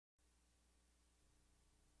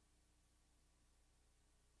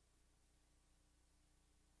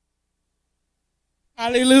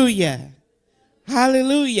Hallelujah.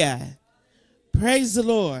 Hallelujah. Praise the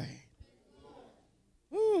Lord.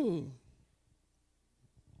 Ooh.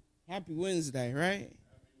 Happy Wednesday, right?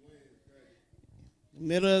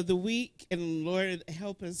 Middle of the week, and the Lord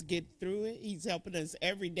help us get through it. He's helping us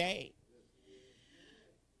every day.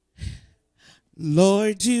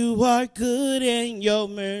 Lord, you are good, and your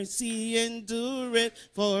mercy endureth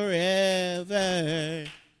forever.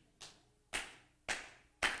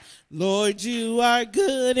 Lord, you are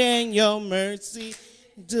good, and your mercy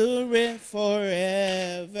endureth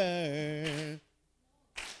forever.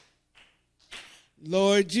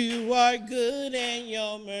 Lord, you are good, and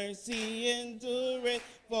your mercy endureth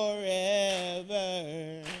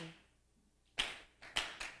forever.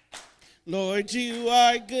 Lord, you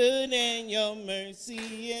are good, and your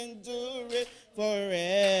mercy endureth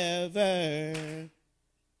forever.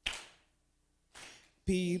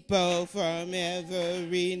 People from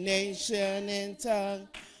every nation and tongue,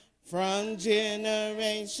 from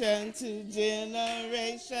generation to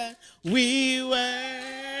generation, we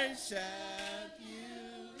worship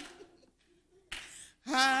you.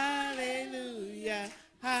 Hallelujah,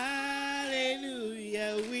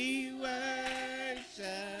 hallelujah, we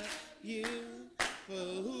worship you for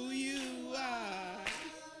who you are.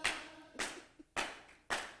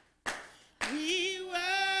 We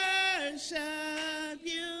worship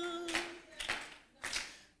you.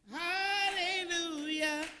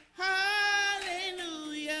 Hallelujah,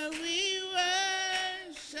 hallelujah, we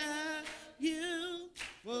worship you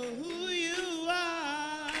for who you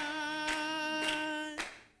are.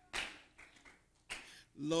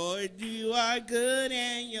 Lord, you are good,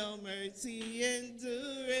 and your mercy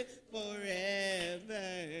endureth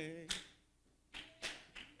forever.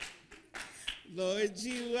 Lord,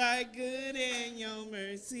 you are good, and your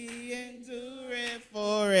mercy endureth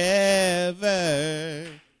forever.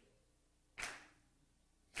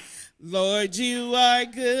 Lord, you are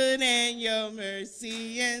good, and your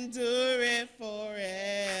mercy endureth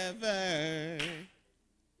forever.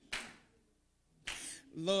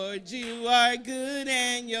 Lord, you are good,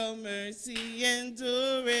 and your mercy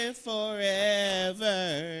endureth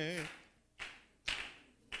forever.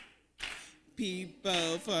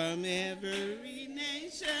 People from every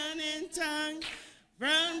nation and tongue,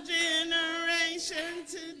 from generation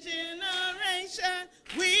to generation,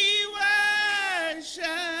 we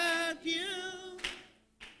worship you.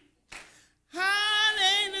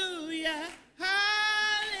 Hallelujah,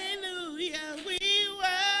 hallelujah, we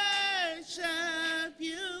worship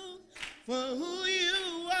you for who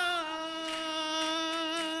you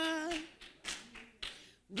are.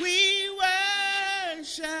 We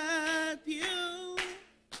worship you.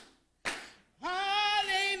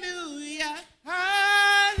 Hallelujah,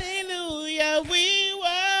 hallelujah, we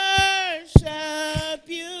worship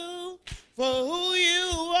you for who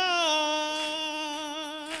you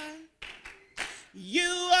are.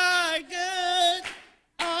 You are good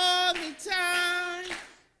all the time,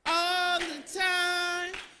 all the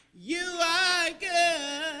time. You are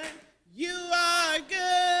good, you are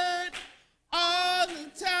good all the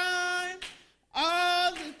time,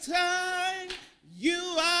 all the time.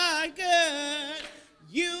 You are good,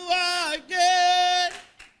 you are good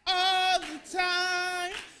all the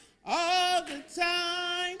time, all the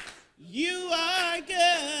time. You are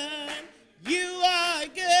good, you are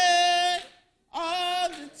good all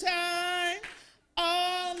the time,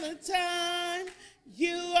 all the time.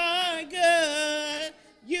 You are good,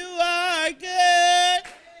 you are good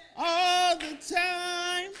all the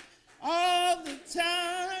time, all the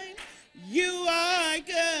time. You are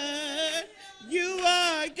good, you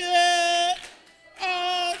are good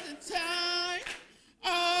all the time,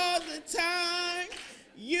 all the time.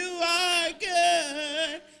 You are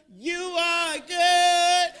good, you are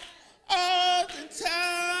good all the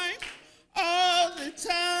time, all the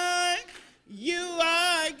time. You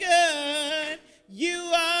are good,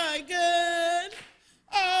 you are good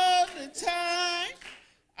all the time,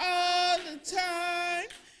 all the time.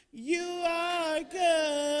 You are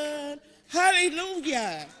good.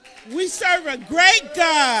 Hallelujah. We serve a great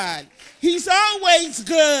God. He's always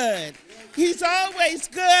good. He's always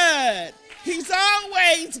good. He's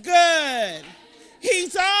always good.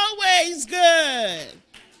 He's always good.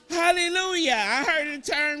 Hallelujah. I heard a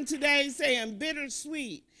term today saying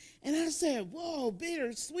bittersweet. And I said, whoa,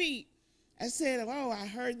 bittersweet. I said, oh, I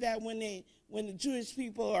heard that when the Jewish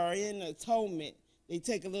people are in atonement, they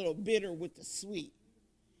take a little bitter with the sweet.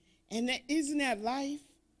 And isn't that life?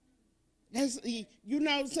 That's,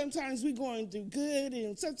 sometimes we're going through good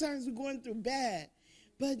and sometimes we're going through bad.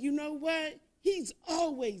 But you know what? He's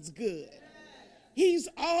always good. He's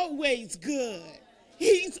always good.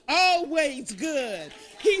 He's always good.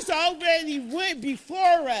 He's already went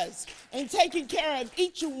before us and taken care of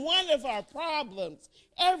each one of our problems,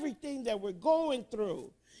 everything that we're going through.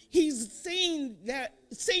 He's seen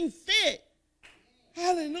fit,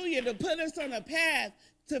 hallelujah, to put us on a path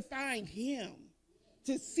to find him,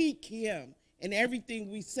 to seek him in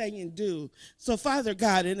everything we say and do. So, Father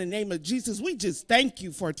God, in the name of Jesus, we just thank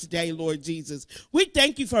you for today, Lord Jesus. We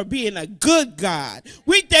thank you for being a good God.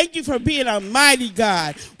 We thank you for being a mighty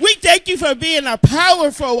God. We thank you for being a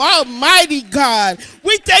powerful, almighty God.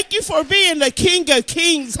 We thank you for being the King of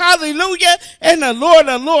Kings, hallelujah, and the Lord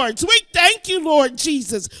of Lords. We thank you, Lord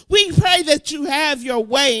Jesus. We pray that you have your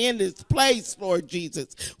way in this place, Lord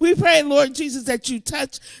Jesus. We pray, Lord Jesus, that you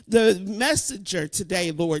touch the messenger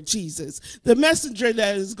today, Lord Jesus. The messenger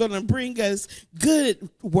that is going to bring us good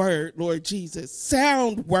word, Lord Jesus.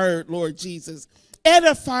 Sound word, Lord Jesus.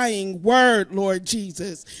 Edifying word, Lord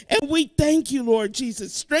Jesus. And we thank you, Lord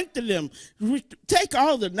Jesus. Strengthen them. Take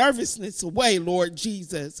all the nervousness away, Lord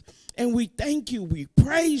Jesus. And we thank you. We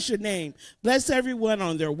praise your name. Bless everyone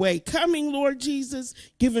on their way coming, Lord Jesus.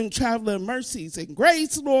 Give them traveling mercies and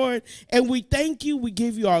grace, Lord. And we thank you. We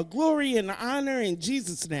give you all glory and honor in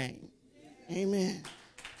Jesus' name. Amen.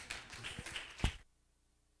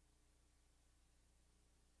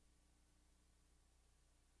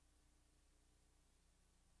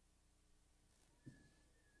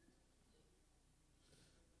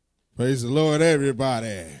 Praise the Lord,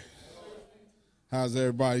 everybody. How's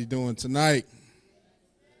everybody doing tonight?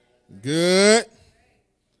 Good,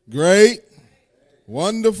 great,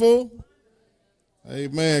 wonderful.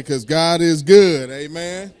 Amen, because God is good.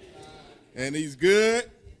 Amen. And he's good.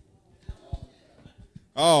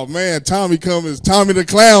 Oh, man, Tommy the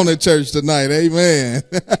Clown at church tonight. Amen.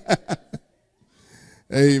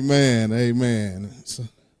 Amen, amen. It's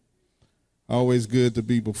always good to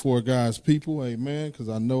be before God's people. Amen, because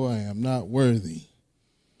I know I am not worthy.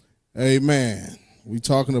 Amen. We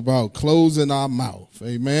talking about closing our mouth.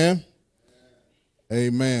 Amen.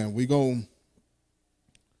 Amen. We going to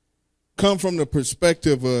come from the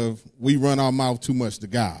perspective of we run our mouth too much to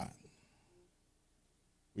God.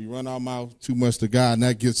 We run our mouth too much to God, and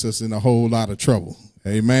that gets us in a whole lot of trouble.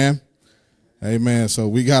 Amen. Amen. So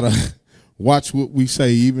we got to watch what we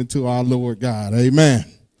say even to our Lord God. Amen.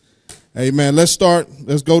 Amen. Let's start.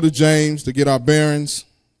 Let's go to James to get our bearings.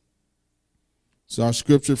 It's our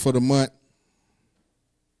scripture for the month.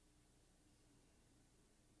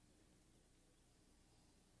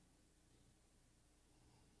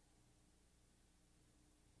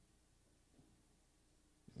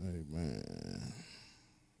 Amen.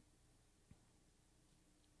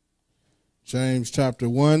 James chapter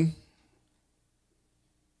 1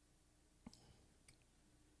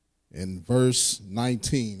 and verse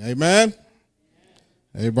 19. Amen.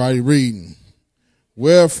 Everybody reading.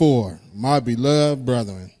 Wherefore, my beloved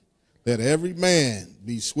brethren, let every man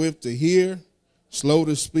be swift to hear, slow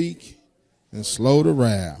to speak, and slow to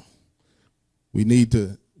wrath. We need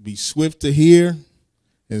to be swift to hear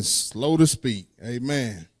and slow to speak.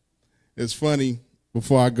 Amen. It's funny,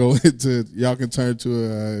 before I go into, y'all can turn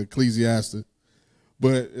to Ecclesiastes,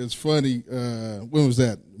 but it's funny, when was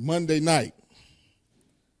that? Monday night.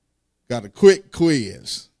 Got a quick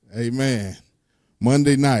quiz. Amen.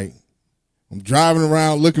 Monday night. I'm driving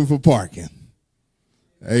around looking for parking.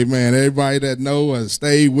 Amen. Everybody that know and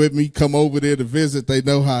stayed with me, come over there to visit, they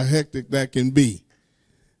know how hectic that can be.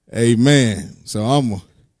 Amen. So I'm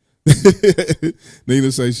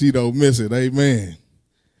Nina say she don't miss it. Amen.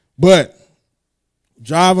 But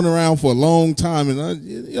driving around for a long time, and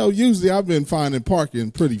usually I've been finding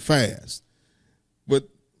parking pretty fast. But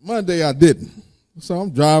Monday I didn't. So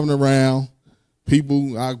I'm driving around.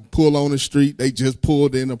 People, I pull on the street. They just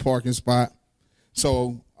pulled in a parking spot.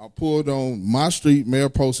 So I pulled on my street,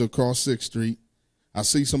 Mariposa, across 6th Street. I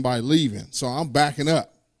see somebody leaving. So I'm backing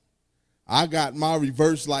up. I got my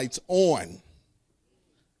reverse lights on.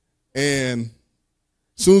 And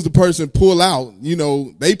as soon as the person pull out,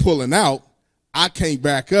 they pulling out. I can't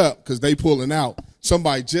back up because they pulling out.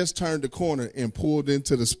 Somebody just turned the corner and pulled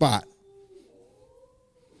into the spot.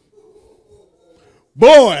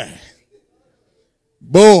 Boy.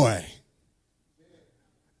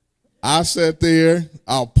 I sat there,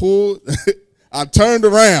 I turned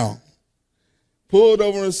around, pulled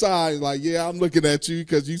over inside, like, yeah, I'm looking at you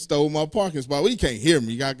because you stole my parking spot. Well, you can't hear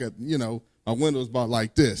me. I got, my window's about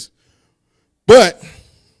like this. But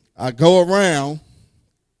I go around,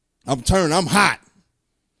 I'm hot.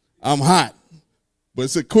 But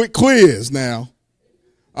it's a quick quiz now.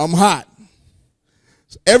 I'm hot.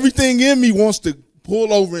 So everything in me wants to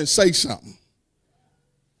pull over and say something.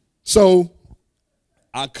 So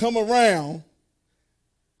I come around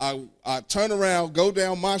I turn around, go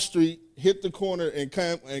down my street, hit the corner, and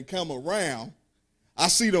come around. I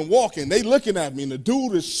see them walking. They looking at me, and the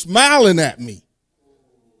dude is smiling at me.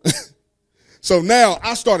 So now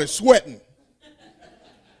I started sweating.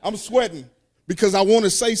 I'm sweating because I want to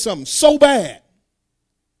say something so bad.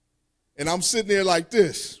 And I'm sitting there like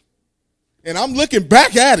this. And I'm looking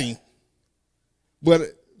back at him. But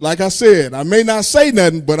like I said, I may not say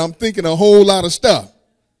nothing, but I'm thinking a whole lot of stuff.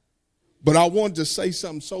 But I wanted to say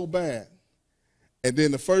something so bad. And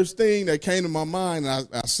then the first thing that came to my mind, I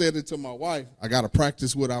said it to my wife, I got to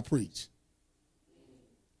practice what I preach.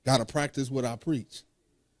 Got to practice what I preach.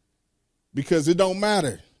 Because it don't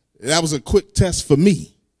matter. That was a quick test for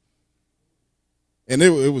me. And it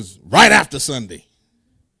was right after Sunday.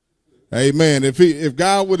 Amen. If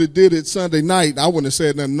God would have did it Sunday night, I wouldn't have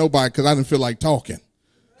said nothing to nobody because I didn't feel like talking.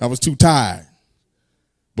 I was too tired.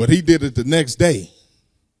 But he did it the next day.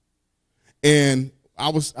 And I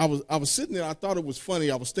was sitting there. I thought it was funny.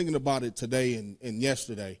 I was thinking about it today and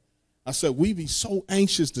yesterday. I said, we be so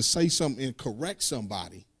anxious to say something and correct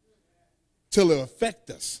somebody till it affect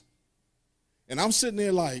us. And I'm sitting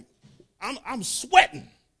there like, I'm sweating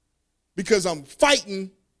because I'm fighting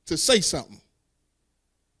to say something.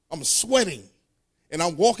 I'm sweating. And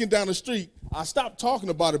I'm walking down the street. I stopped talking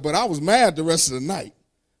about it, but I was mad the rest of the night.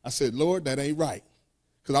 I said, Lord, that ain't right.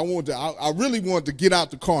 Because I really wanted to get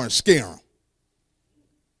out the car and scare him.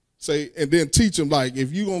 And then teach them, like,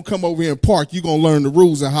 if you're going to come over here and park, you're going to learn the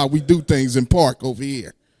rules and how we do things in park over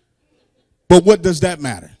here. But what does that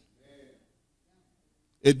matter?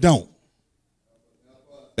 It don't.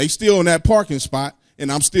 They still in that parking spot,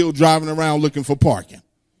 and I'm still driving around looking for parking.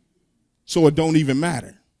 So it don't even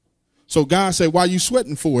matter. So God said, why you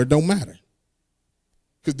sweating for? It don't matter.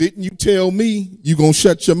 Because didn't you tell me you going to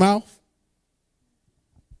shut your mouth?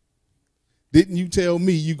 Didn't you tell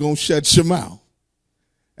me you going to shut your mouth?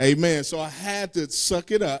 Amen. So I had to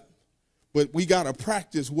suck it up, but we got to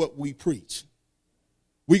practice what we preach.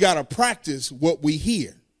 We got to practice what we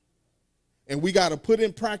hear. And we got to put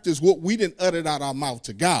in practice what we didn't utter out our mouth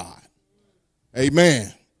to God.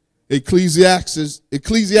 Amen. Ecclesiastes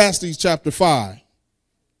chapter 5.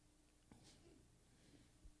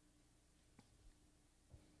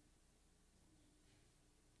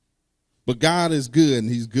 But God is good, and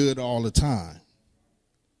he's good all the time.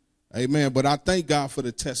 Amen. But I thank God for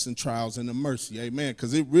the tests and trials and the mercy. Amen.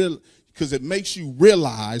 Because it makes you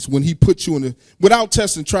realize when he puts you without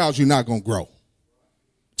tests and trials, you're not going to grow.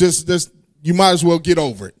 Just you might as well get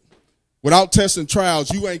over it. Without tests and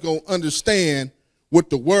trials, you ain't going to understand what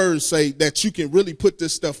the words say that you can really put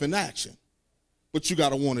this stuff in action. But you got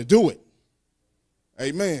to want to do it.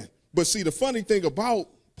 Amen. But see, the funny thing about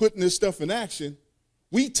putting this stuff in action,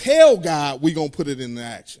 we tell God we're going to put it into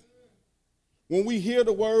action. When we hear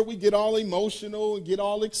the word, we get all emotional and get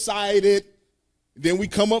all excited. Then we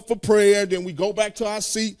come up for prayer. Then we go back to our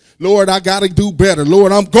seat. Lord, I got to do better.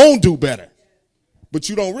 Lord, I'm going to do better. But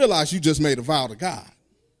you don't realize you just made a vow to God.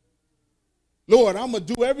 Lord, I'm going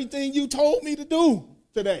to do everything you told me to do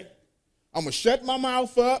today. I'm going to shut my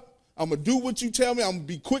mouth up. I'm going to do what you tell me. I'm going to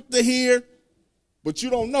be quick to hear. But you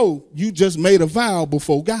don't know you just made a vow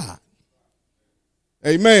before God.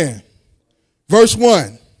 Amen. Verse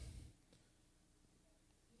 1.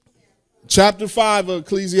 Chapter 5 of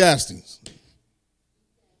Ecclesiastes.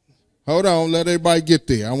 Hold on, let everybody get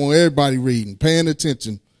there. I want everybody reading, paying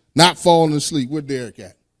attention, not falling asleep. Where Derek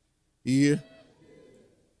at? You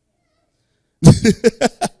here?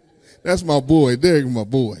 That's my boy. Derek is my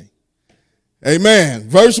boy. Amen.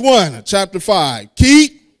 Verse 1, chapter 5.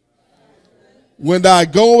 Keep when thou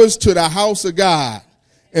goest to the house of God,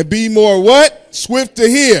 and be more what? Swift to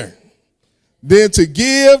hear, than to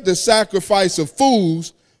give the sacrifice of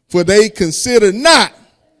fools, for they consider not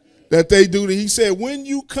that they do. He said, when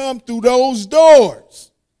you come through those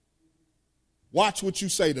doors, watch what you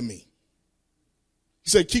say to me. He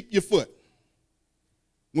said, keep your foot.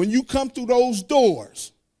 When you come through those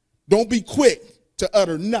doors, don't be quick to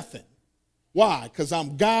utter nothing. Why? Because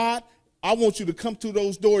I'm God. I want you to come through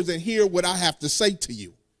those doors and hear what I have to say to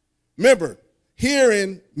you. Remember,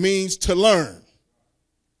 hearing means to learn.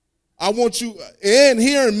 I want you, and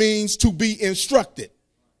hearing means to be instructed.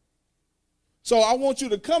 So I want you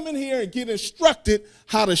to come in here and get instructed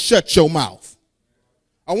how to shut your mouth.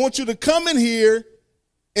 I want you to come in here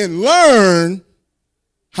and learn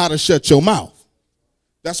how to shut your mouth.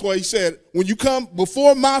 That's why he said, when you come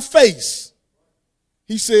before my face,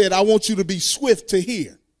 he said, I want you to be swift to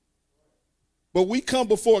hear. But we come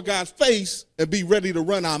before God's face and be ready to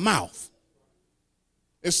run our mouth.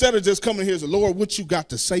 Instead of just coming here and say, Lord, what you got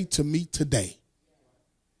to say to me today?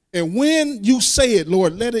 And when you say it,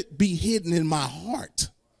 Lord, let it be hidden in my heart.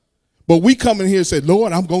 But we come in here and say,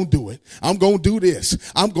 Lord, I'm going to do it. I'm going to do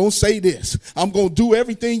this. I'm going to say this. I'm going to do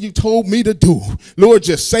everything you told me to do. Lord,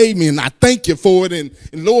 just save me, and I thank you for it. And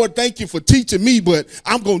Lord, thank you for teaching me, but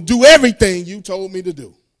I'm going to do everything you told me to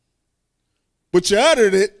do. But you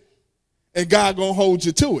uttered it, and God going to hold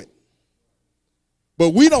you to it. But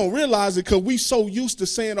we don't realize it because we so used to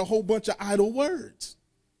saying a whole bunch of idle words.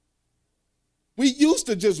 We used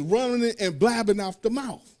to just running it and blabbing off the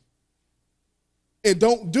mouth. And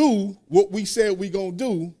don't do what we said we going to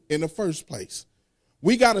do in the first place.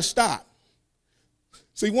 We got to stop.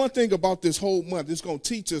 See, one thing about this whole month, it's going to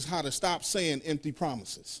teach us how to stop saying empty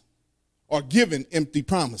promises or giving empty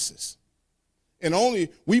promises. And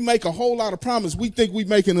we make a whole lot of promises. We think we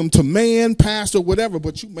making them to man, pastor, whatever,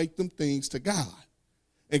 but you make them things to God.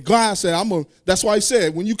 And God said, that's why he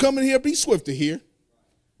said, when you come in here, be swift to hear.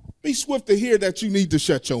 Be swift to hear that you need to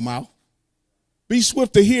shut your mouth. Be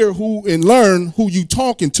swift to hear and learn who you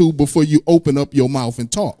talking to before you open up your mouth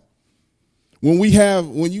and talk. When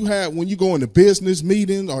you go into business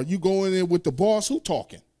meetings or you go in there with the boss, who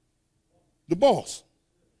talking? The boss.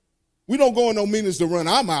 We don't go in no meetings to run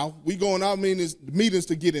our mouth. We go in our meetings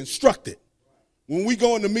to get instructed. When we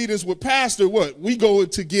go into meetings with pastor, what? We go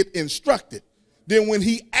to get instructed. Then when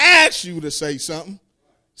he asks you to say something,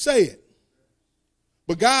 say it.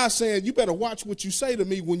 But God's saying, you better watch what you say to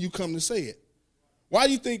me when you come to say it. Why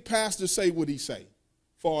do you think pastors say what he say?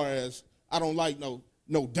 Far as, I don't like no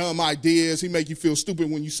dumb ideas. He make you feel stupid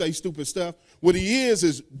when you say stupid stuff. What he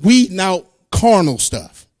is weeding out carnal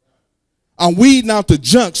stuff. I'm weeding out the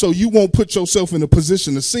junk so you won't put yourself in a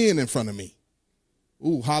position of sin in front of me.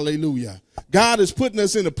 Ooh, hallelujah. God is putting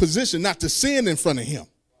us in a position not to sin in front of him.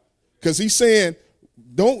 Because he's saying,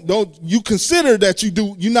 don't you consider that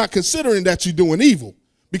you're not considering that you're doing evil.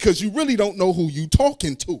 Because you really don't know who you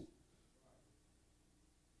talking to.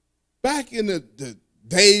 Back in the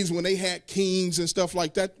days when they had kings and stuff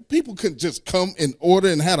like that, people couldn't just come in order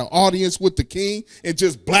and had an audience with the king and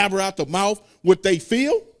just blabber out the mouth what they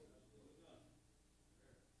feel.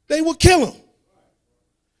 They would kill him.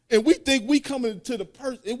 And we think we coming in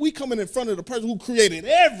front of the person who created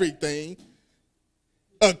everything,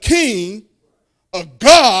 a king, a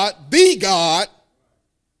God, the God,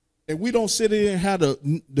 and we don't sit here and have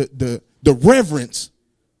the reverence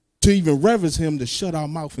to even reverence him, to shut our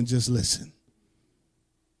mouth and just listen.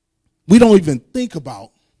 We don't even think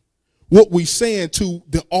about what we saying to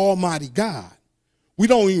the Almighty God. We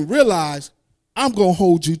don't even realize I'm going to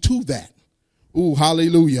hold you to that. Ooh,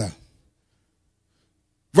 hallelujah.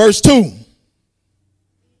 Verse 2.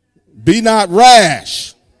 Be not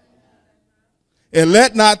rash, and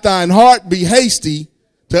let not thine heart be hasty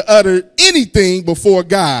to utter anything before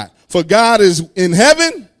God. For God is in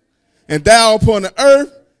heaven, and thou upon the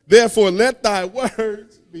earth. Therefore, let thy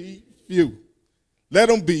words be few. Let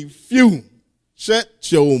them be few. Shut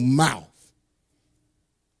your mouth.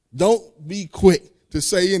 Don't be quick to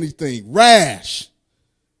say anything. Rash.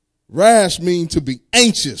 Rash means to be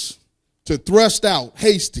anxious, to thrust out,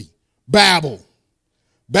 hasty. Babble.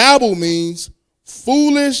 Babble means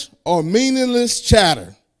foolish or meaningless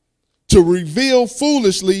chatter, to reveal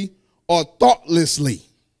foolishly or thoughtlessly.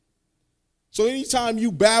 So anytime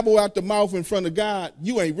you babble out the mouth in front of God,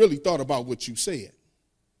 you ain't really thought about what you said.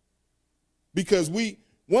 Because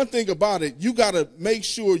one thing about it, you got to make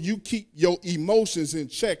sure you keep your emotions in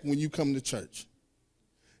check when you come to church.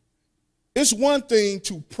 It's one thing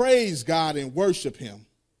to praise God and worship him.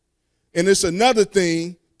 And it's another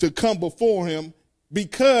thing to come before him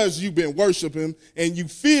because you've been worshiping him and you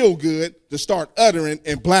feel good to start uttering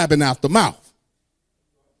and blabbing out the mouth.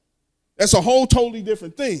 That's a whole totally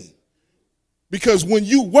different thing. Because when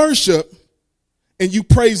you worship and you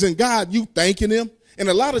praising God, you thanking him. And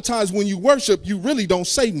a lot of times when you worship, you really don't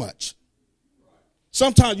say much.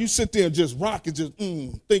 Sometimes you sit there and just rock and just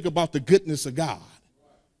think about the goodness of God.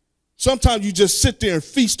 Sometimes you just sit there and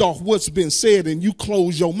feast off what's been said and you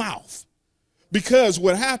close your mouth. Because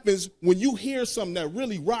what happens when you hear something that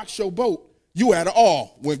really rocks your boat, you at awe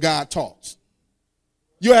when God talks.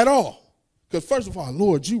 You're at awe. Because first of all,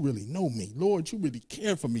 Lord, you really know me. Lord, you really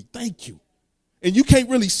care for me. Thank you. And you can't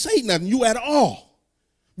really say nothing. You at awe.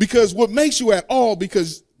 Because what makes you at awe,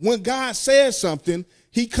 because when God says something,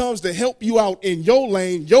 he comes to help you out in your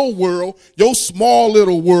lane, your world, your small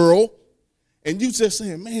little world. And you just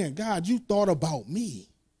saying, man, God, you thought about me.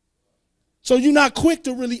 So you're not quick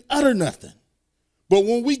to really utter nothing. But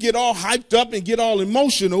when we get all hyped up and get all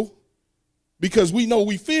emotional because we know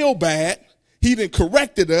we feel bad, he then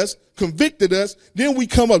corrected us, convicted us, then we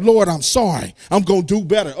come up, Lord, I'm sorry. I'm going to do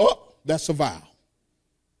better. Oh, that's a vow.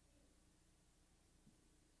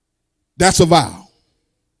 That's a vow.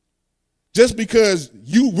 Just because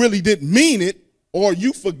you really didn't mean it or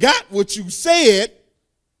you forgot what you said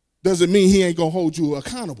doesn't mean he ain't going to hold you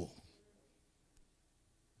accountable.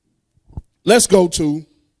 Let's go to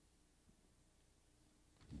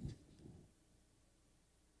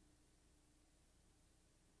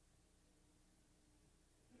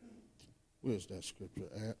where's that scripture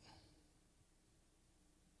at?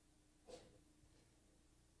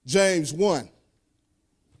 James 1.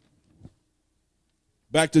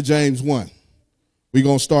 Back to James 1. We're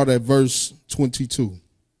going to start at verse 22.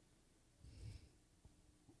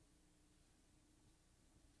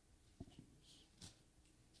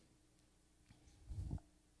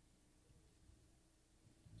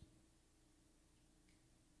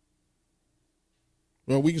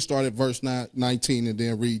 Well, we can start at verse 19 and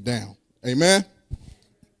then read down. Amen?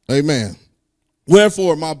 Amen.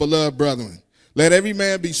 Wherefore, my beloved brethren, let every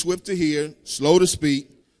man be swift to hear, slow to speak,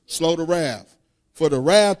 slow to wrath. For the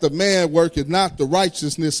wrath of man worketh not the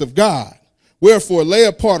righteousness of God. Wherefore, lay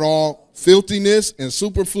apart all filthiness and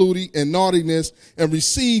superfluity and naughtiness, and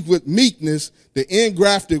receive with meekness the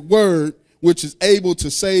ingrafted word, which is able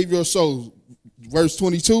to save your souls. Verse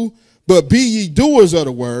 22, but be ye doers of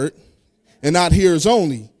the word, and not hearers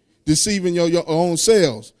only, deceiving your own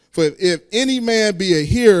selves. For if any man be a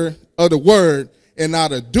hearer of the word and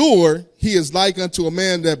not a doer, he is like unto a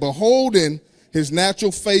man that beholding his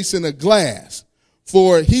natural face in a glass.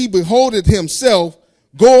 For he beholdeth himself,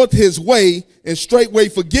 goeth his way, and straightway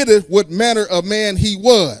forgetteth what manner of man he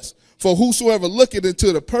was. For whosoever looketh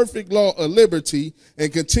into the perfect law of liberty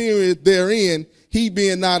and continueth therein, he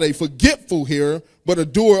being not a forgetful hearer, but a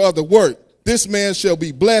doer of the work, this man shall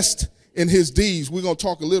be blessed in his deeds. We're going to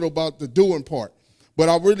talk a little about the doing part. But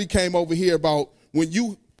I really came over here about when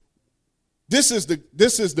you, this is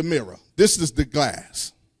the mirror. This is the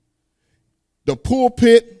glass. The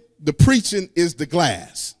pulpit, the preaching is the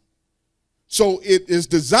glass. So it is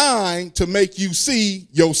designed to make you see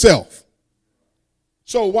yourself.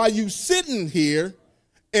 So while you sitting here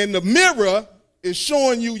and the mirror is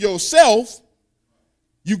showing you yourself,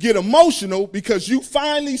 you get emotional because you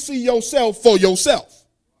finally see yourself for yourself.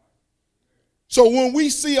 So when we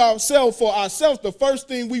see ourselves for ourselves, the first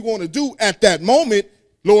thing we want to do at that moment,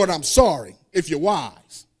 Lord, I'm sorry, if you're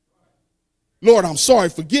wise. Lord, I'm sorry,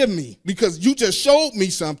 forgive me, because you just showed me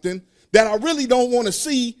something that I really don't want to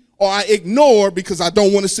see, or I ignore because I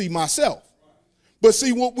don't want to see myself. But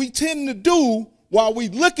see, what we tend to do while we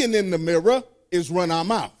looking in the mirror is run our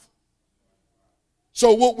mouth.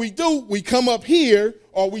 So what we do, we come up here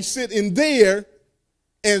or we sit in there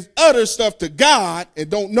and utter stuff to God and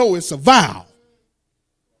don't know it's a vow.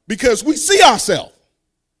 Because we see ourselves.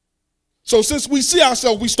 So since we see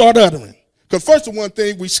ourselves, we start uttering. Because first of one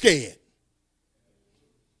thing, we scared.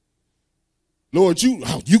 Lord,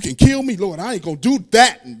 you can kill me. Lord, I ain't going to do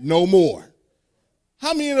that no more.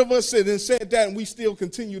 How many of us said that and we still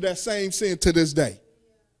continue that same sin to this day?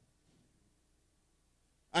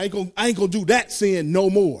 I ain't gonna do that sin no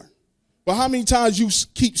more. But how many times you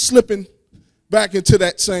keep slipping back into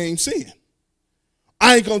that same sin?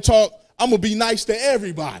 I ain't gonna talk. I'm going to be nice to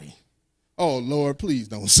everybody. Oh, Lord, please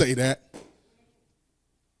don't say that.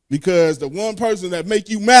 Because the one person that make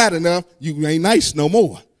you mad enough, you ain't nice no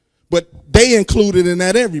more. But they included in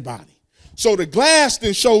that everybody. So the glass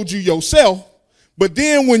then showed you yourself. But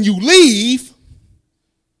then when you leave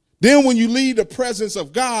the presence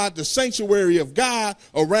of God, the sanctuary of God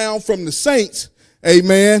around from the saints,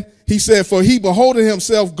 amen, he said, for he beholding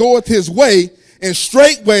himself goeth his way, and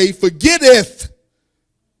straightway forgetteth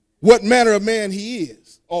what manner of man he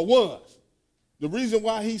is or was. The reason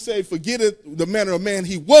why he said forgetteth the manner of man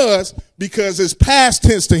he was, because it's past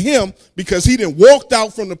tense to him, because he didn't walked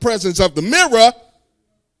out from the presence of the mirror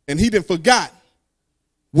and he didn't forgot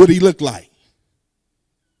what he looked like.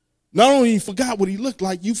 Not only you forgot what he looked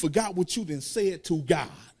like, you forgot what you done said to God.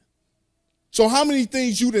 So how many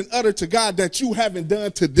things you done uttered to God that you haven't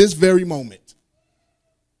done to this very moment?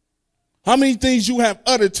 How many things you have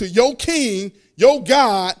uttered to your King, your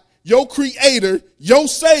God, your Creator, your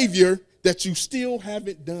Savior, that you still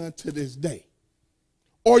haven't done to this day?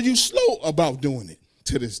 Or you slow about doing it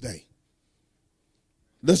to this day?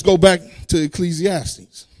 Let's go back to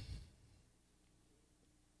Ecclesiastes.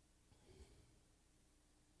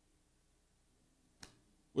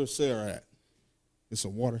 Where's Sarah at? Get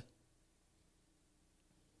some water.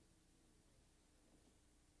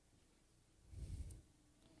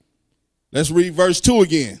 Let's read verse 2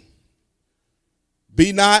 again.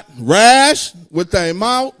 Be not rash with thy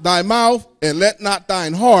mouth, and let not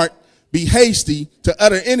thine heart be hasty to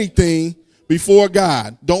utter anything before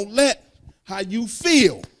God. Don't let how you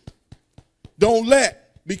feel. Don't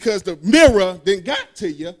let, because the mirror then got to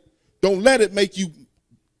you, Don't let it make you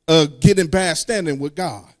get in bad standing with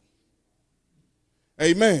God.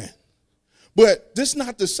 Amen. But this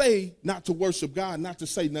not to say not to worship God, not to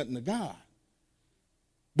say nothing to God.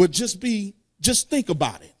 But just think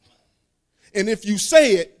about it. And if you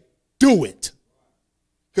say it, do it.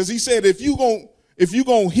 Because he said if you're going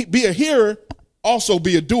to be a hearer, also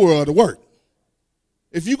be a doer of the word.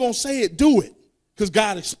 If you're going to say it, do it. Because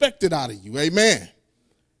God expects it out of you. Amen.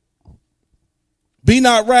 Be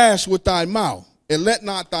not rash with thy mouth, and let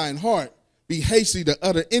not thine heart be hasty to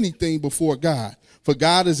utter anything before God. For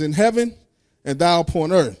God is in heaven, and thou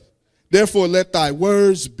upon earth. Therefore let thy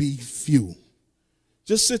words be few.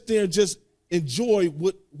 Just sit there and just enjoy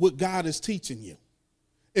what God is teaching you.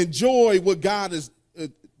 Enjoy what God is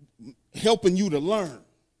helping you to learn.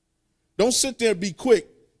 Don't sit there and be quick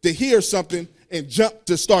to hear something and jump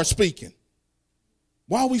to start speaking.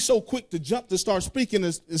 Why are we so quick to jump to start speaking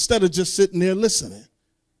instead of just sitting there listening?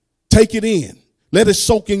 Take it in. Let it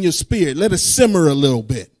soak in your spirit. Let it simmer a little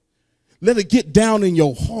bit. Let it get down in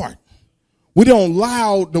your heart. We don't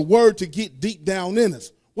allow the word to get deep down in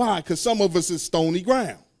us. Why? Because some of us is stony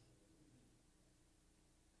ground.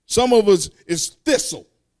 Some of us is thistle.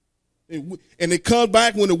 And it comes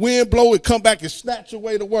back when the wind blows, it come back and snatch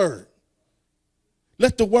away the word.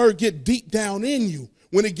 Let the word get deep down in you.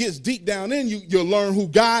 When it gets deep down in you, you'll learn who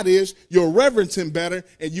God is, you'll reverence him better,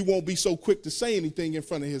 and you won't be so quick to say anything in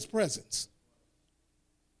front of his presence.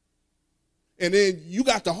 And then you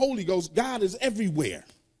got the Holy Ghost. God is everywhere.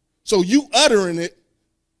 So you uttering it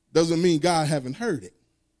doesn't mean God haven't heard it.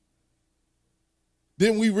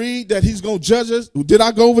 Didn't we read that he's going to judge us? Did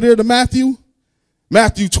I go over there to Matthew?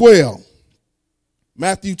 Matthew 12.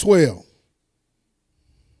 Matthew 12.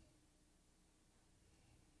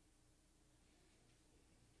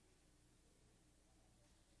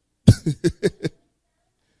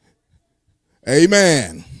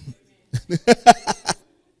 Amen.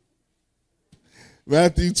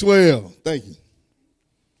 Matthew 12. Thank you.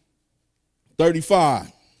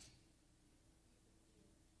 35.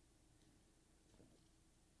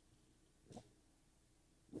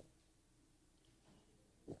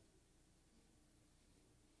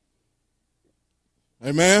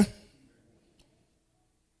 Amen.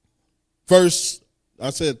 First, I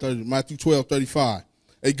said 30, Matthew 12, 35.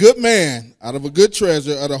 A good man out of a good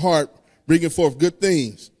treasure of the heart bringing forth good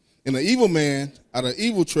things, and an evil man out of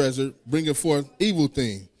evil treasure bringing forth evil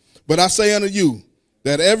things. But I say unto you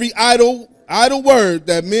that every idle word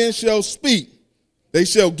that men shall speak, they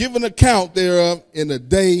shall give an account thereof in the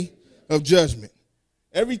day of judgment.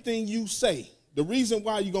 Everything you say, the reason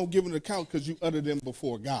why you're going to give an account because you utter them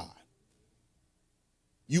before God.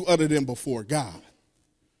 You utter them before God.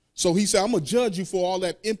 So he said, I'm going to judge you for all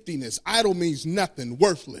that emptiness. Idle means nothing,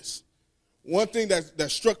 worthless. One thing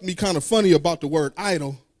that struck me kind of funny about the word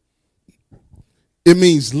idle, it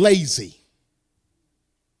means lazy.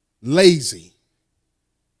 Lazy.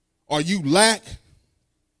 Are you lack?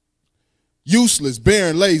 Useless,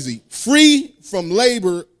 barren, lazy, free from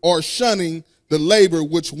labor or shunning the labor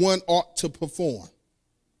which one ought to perform.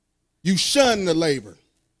 You shun the labor.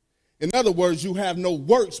 In other words, you have no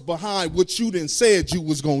works behind what you done said you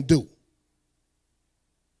was going to do.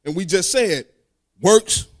 And we just said,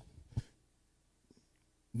 works,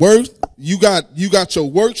 you got your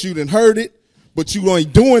works, you done heard it, but you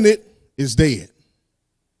ain't doing it, it's dead.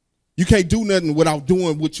 You can't do nothing without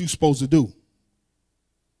doing what you supposed to do.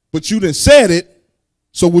 But you done said it,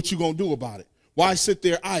 so what you going to do about it? Why sit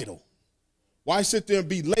there idle? Why sit there and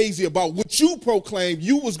be lazy about what you proclaimed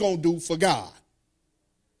you was going to do for God?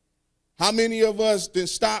 How many of us didn't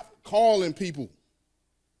stop calling people,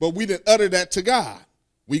 but we didn't utter that to God?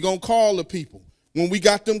 We going to call the people. When we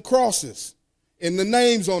got them crosses and the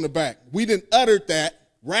names on the back, we didn't utter that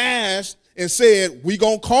rash and said we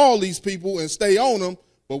going to call these people and stay on them,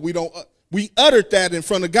 but we uttered that in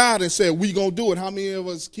front of God and said we going to do it. How many of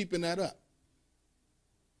us keeping that up?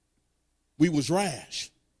 We was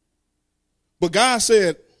rash. But God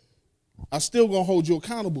said, I still going to hold you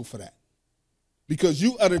accountable for that. Because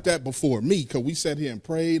you uttered that before me, because we sat here and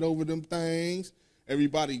prayed over them things.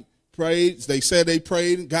 Everybody prayed. They said they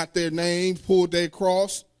prayed, got their name, pulled their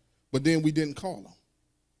cross, but then we didn't call them.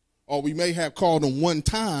 Or we may have called them one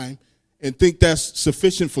time and think that's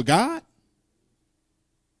sufficient for God.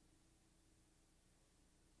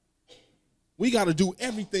 We got to do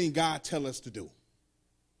everything God tell us to do.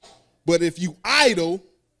 But if you idle,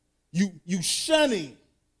 you shunning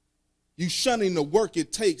the work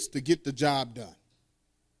it takes to get the job done.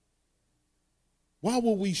 Why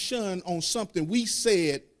would we shun on something we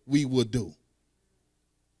said we would do?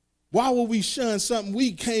 Why would we shun something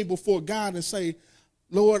we came before God and say,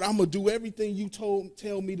 Lord, I'm going to do everything you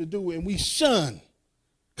tell me to do. And we shun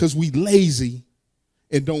because we lazy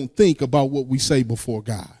and don't think about what we say before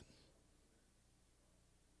God.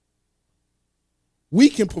 We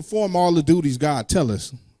can perform all the duties God tell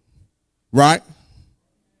us, right?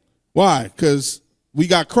 Why? Because we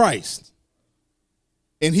got Christ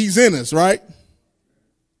and he's in us, right?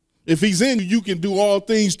 If he's in you, you can do all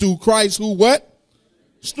things through Christ who what?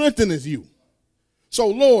 Strengtheneth you. So,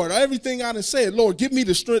 Lord, everything I done said, Lord, give me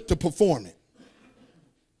the strength to perform it.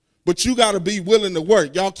 But you got to be willing to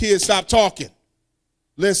work. Y'all kids, stop talking.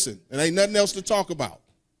 Listen, there ain't nothing else to talk about.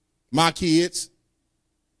 My kids.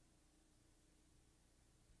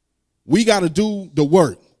 We got to do the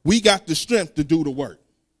work. We got the strength to do the work.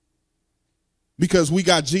 Because we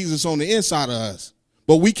got Jesus on the inside of us.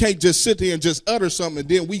 But we can't just sit there and just utter something and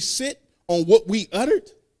then we sit on what we uttered.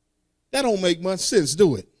 That don't make much sense,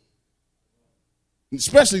 do it?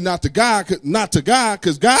 Especially not to God,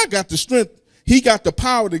 because God got the strength. He got the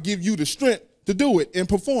power to give you the strength to do it and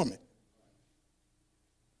perform it.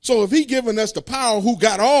 So if he giving us the power, who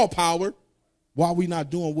got all power, why are we not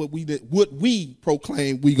doing what we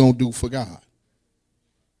proclaim we gonna do for God?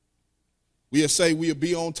 We'll say we'll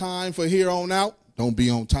be on time for here on out. Don't be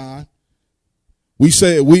on time.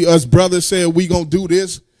 Us brothers said we gonna do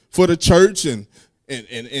this for the church and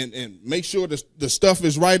make sure the stuff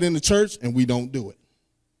is right in the church, and we don't do it.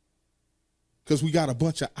 Because we got a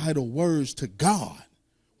bunch of idle words to God.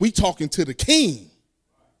 We talking to the king.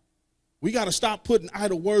 We got to stop putting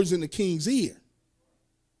idle words in the king's ear.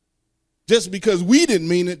 Just because we didn't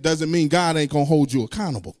mean it doesn't mean God ain't going to hold you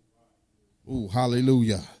accountable. Ooh,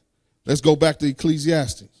 hallelujah. Let's go back to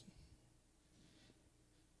Ecclesiastes.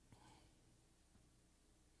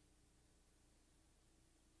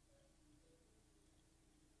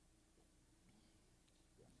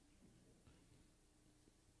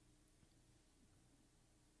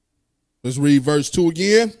 Let's read verse 2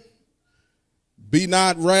 again. Be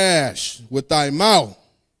not rash with thy mouth,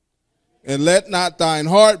 and let not thine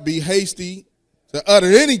heart be hasty to utter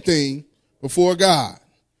anything before God.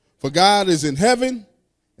 For God is in heaven,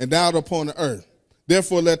 and thou upon the earth.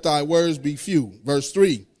 Therefore let thy words be few. Verse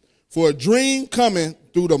 3. For a dream cometh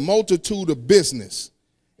through the multitude of business,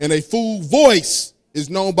 and a fool voice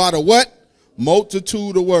is known by the what?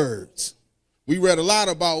 Multitude of words. We read a lot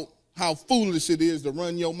about how foolish it is to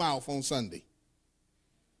run your mouth on Sunday.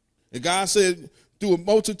 And God said, through a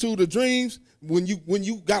multitude of dreams, when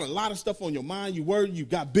you got a lot of stuff on your mind, you worry, you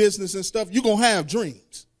got business and stuff, you're going to have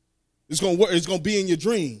dreams. It's going to be in your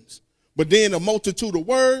dreams. But then a multitude of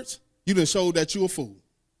words, you done showed that you're a fool.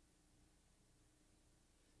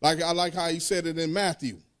 I like how he said it in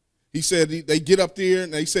Matthew. He said they get up there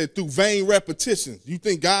and they said through vain repetitions. You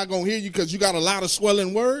think God going to hear you because you got a lot of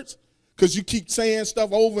swelling words? Because you keep saying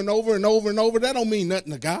stuff over and over and over and over. That don't mean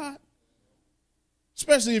nothing to God.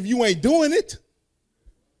 Especially if you ain't doing it.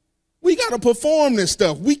 We got to perform this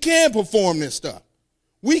stuff. We can perform this stuff.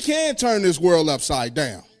 We can turn this world upside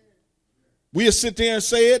down. We'll sit there and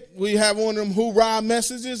say it. We have one of them hoorah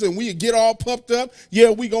messages and we get all pumped up.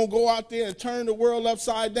 Yeah, we going to go out there and turn the world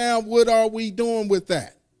upside down. What are we doing with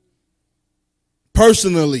that?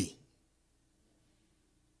 Personally.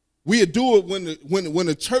 We'll do it when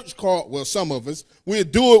the church called, well, some of us, we'll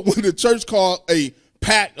do it when the church called a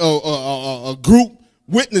group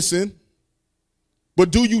witnessing.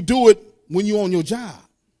 But do you do it when you're on your job?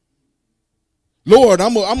 Lord,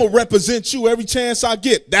 I'm gonna represent you every chance I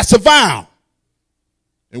get. That's a vow.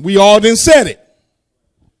 And we all done said it.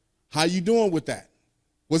 How you doing with that?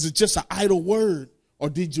 Was it just an idle word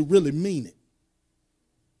or did you really mean it?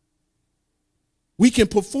 We can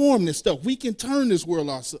perform this stuff. We can turn this world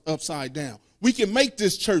upside down. We can make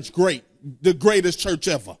this church great, the greatest church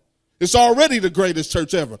ever. It's already the greatest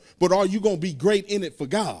church ever. But are you going to be great in it for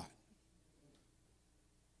God?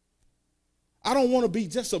 I don't want to be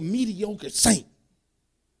just a mediocre saint.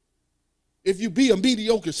 If you be a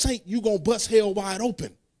mediocre saint, you're going to bust hell wide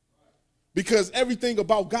open. Because everything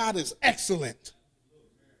about God is excellent.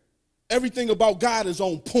 Everything about God is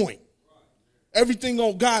on point. Everything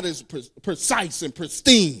on God is precise and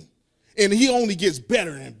pristine. And he only gets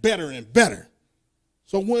better and better and better.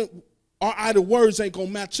 So when our idle words ain't going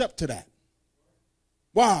to match up to that.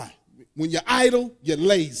 Why? When you're idle, you're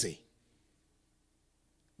lazy.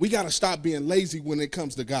 We got to stop being lazy when it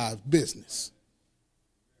comes to God's business.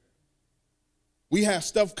 We have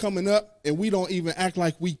stuff coming up and we don't even act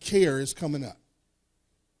like we care it's coming up.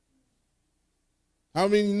 How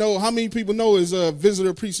many people know is a Visitor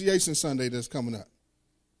Appreciation Sunday that's coming up?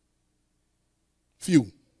 Few.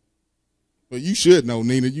 Well, you should know,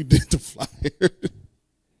 Nina. You did the flyer.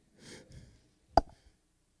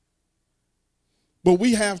 But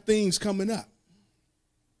we have things coming up.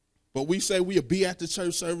 But we say we'll be at the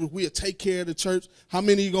church service. We'll take care of the church. How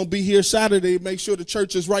many are going to be here Saturday to make sure the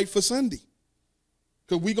church is right for Sunday?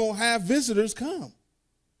 Because we're going to have visitors come.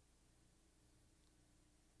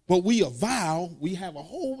 But we avow, we have a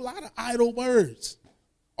whole lot of idle words.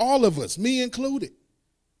 All of us, me included.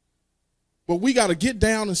 But we got to get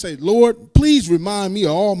down and say, Lord, please remind me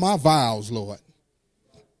of all my vows, Lord.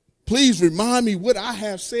 Please remind me what I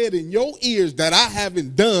have said in your ears that I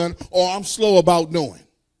haven't done or I'm slow about doing.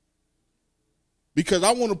 Because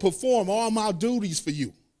I want to perform all my duties for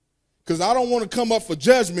you. Because I don't want to come up for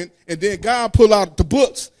judgment and then God pull out the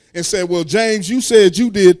books and say, well, James, you said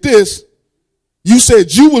you did this. You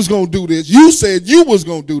said you was going to do this. You said you was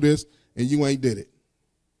going to do this, and you ain't did it.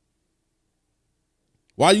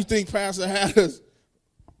 Why you think Pastor had us?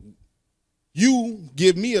 You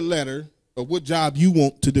give me a letter of what job you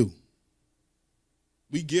want to do.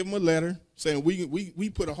 We give him a letter saying we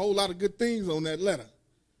put a whole lot of good things on that letter.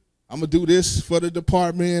 I'm going to do this for the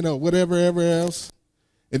department or whatever else.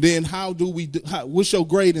 And then how do we do, what's your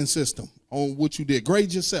grading system on what you did?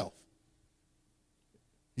 Grade yourself.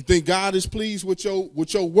 You think God is pleased with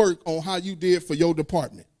your work on how you did for your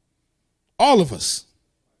department? All of us.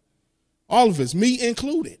 All of us, me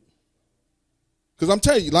included. Because I'm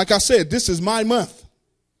telling you, like I said, this is my month.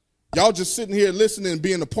 Y'all just sitting here listening and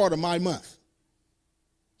being a part of my month.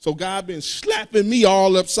 So God been slapping me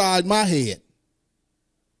all upside my head.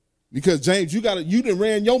 Because James, you done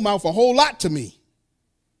ran your mouth a whole lot to me.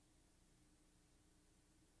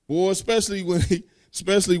 Boy, especially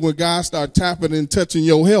when God start tapping and touching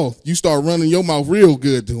your health, you start running your mouth real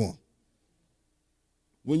good to him.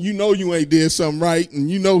 When you know you ain't did something right and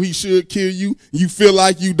you know he should kill you, you feel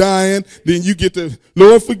like you dying, then you get to,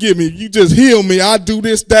 Lord, forgive me. You just heal me. I do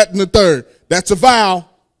this, that, and the third. That's a vow.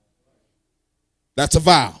 That's a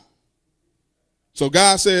vow. So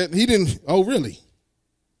God said, he didn't, oh, really?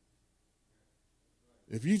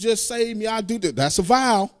 If you just save me, I'll do that. That's a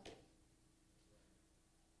vow.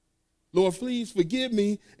 Lord, please forgive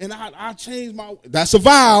me, and I change my, that's a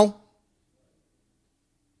vow.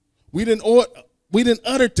 We didn't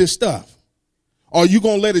utter this stuff. Are you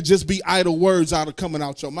going to let it just be idle words coming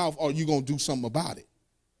out your mouth, or are you going to do something about it?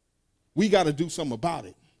 We got to do something about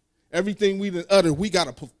it. Everything we didn't utter, we got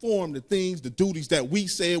to perform the things, the duties that we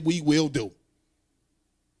said we will do.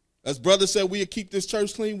 As brother said, we'll keep this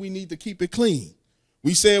church clean. We need to keep it clean.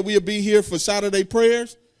 We said we'll be here for Saturday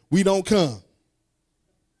prayers. We don't come.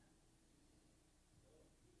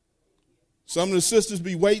 Some of the sisters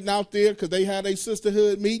be waiting out there because they had a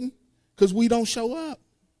sisterhood meeting because we don't show up.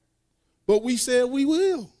 But we said we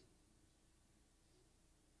will.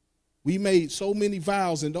 We made so many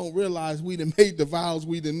vows and don't realize we done made the vows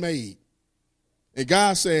we done made. And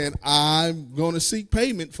God said, I'm going to seek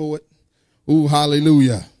payment for it. Ooh,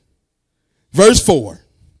 hallelujah. Verse 4.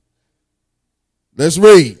 Let's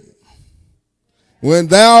read. When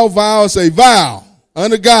thou vowest a vow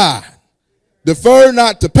unto God, defer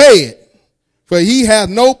not to pay it, for he hath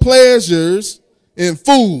no pleasures in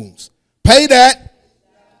fools. Pay that.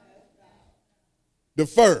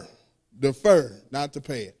 Defer. Defer, not to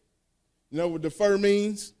pay it. You know what defer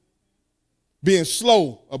means? Being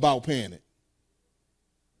slow about paying it.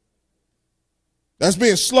 That's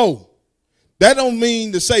being slow. That don't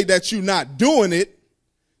mean to say that you're not doing it.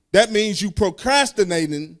 That means you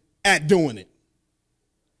procrastinating at doing it.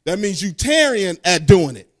 That means you tarrying at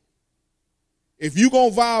doing it. If you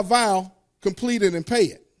going to vow a vow, complete it and pay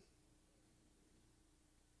it.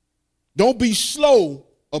 Don't be slow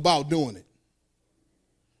about doing it.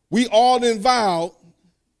 We all then vowed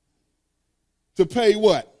to pay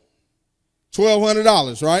what?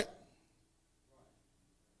 $1,200, right?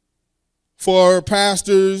 For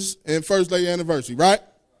pastors and First Lady anniversary, right?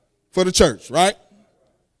 For the church, right?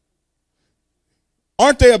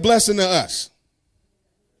 Aren't they a blessing to us?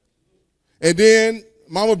 And then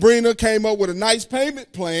Mama Brina came up with a nice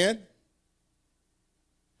payment plan.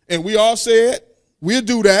 And we all said, we'll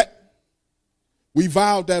do that. We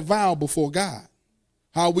vowed that vow before God.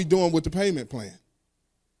 How are we doing with the payment plan?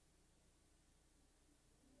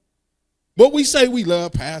 But we say we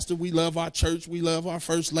love pastor, we love our church, we love our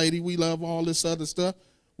first lady, we love all this other stuff.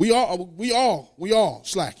 We all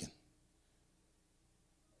slacking.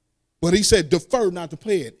 But he said, defer not to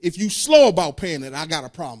pay it. If you slow about paying it, I got a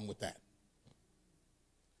problem with that.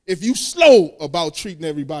 If you slow about treating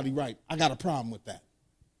everybody right, I got a problem with that.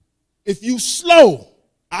 If you slow,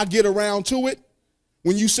 I get around to it.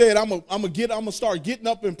 When you said, I'm gonna start getting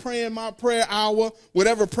up and praying my prayer hour,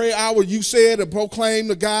 whatever prayer hour you said and proclaim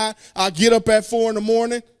to God, I'll get up at 4 in the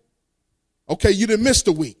morning. Okay, you didn't miss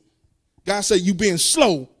the week. God said, you being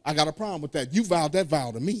slow, I got a problem with that. You vowed that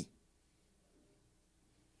vow to me.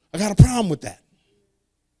 I got a problem with that.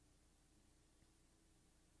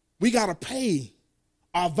 We got to pay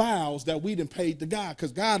our vows that we done paid to God,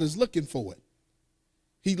 because God is looking for it.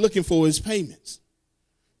 He's looking for his payments.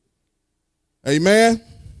 Amen.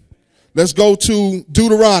 Let's go to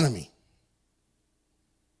Deuteronomy.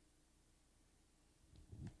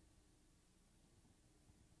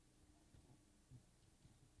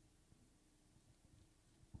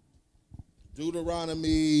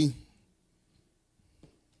 Deuteronomy.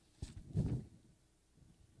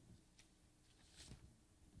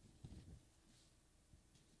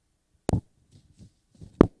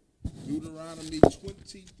 Deuteronomy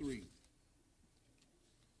 23.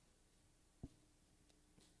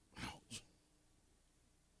 Ouch.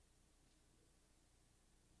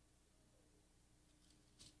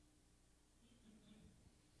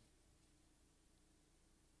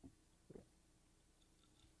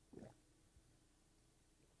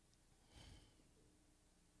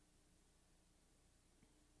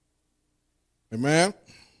 Amen.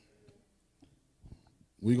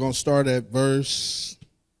 We're going to start at verse.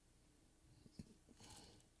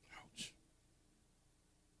 Ouch.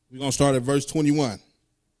 We're going to start at verse 21.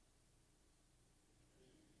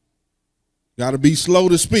 Got to be slow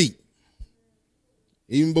to speak,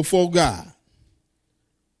 even before God.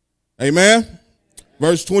 Amen.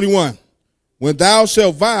 Verse 21. When thou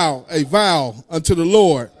shalt vow a vow unto the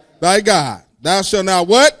Lord thy God, thou shalt not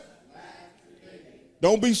what?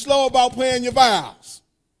 Don't be slow about paying your vows.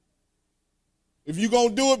 If you're going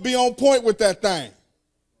to do it, be on point with that thing.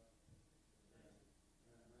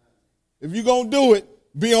 If you're going to do it,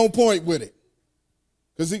 be on point with it.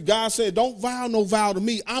 Because God said, don't vow no vow to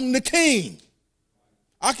me. I'm the king.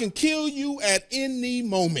 I can kill you at any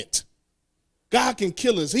moment. God can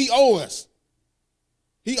kill us. He owes us.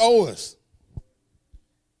 He owes us.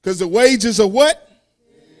 Because the wages of what?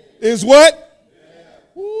 Is what?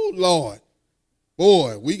 Ooh, Lord.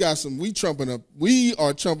 Boy, we are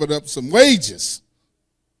trumping up some wages.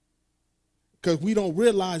 Because we don't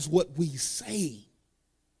realize what we say.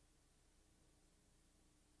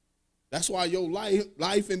 That's why your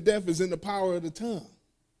life and death is in the power of the tongue.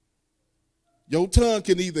 Your tongue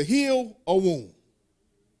can either heal or wound.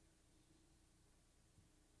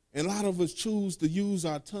 And a lot of us choose to use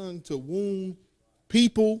our tongue to wound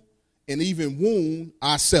people and even wound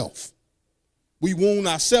ourselves. We wound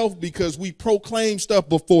ourselves because we proclaim stuff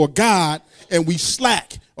before God and we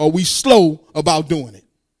slack or we slow about doing it.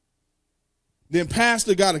 Then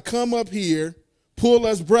pastor got to come up here, pull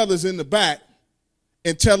us brothers in the back,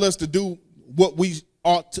 and tell us to do what we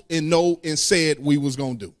ought to and know and said we was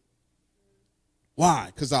going to do. Why?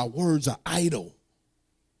 Because our words are idle.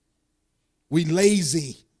 We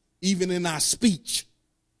lazy, even in our speech.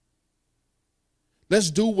 Let's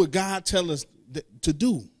do what God tell us to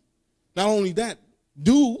do. Not only that,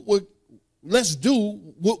 let's do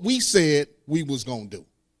what we said we was going to do.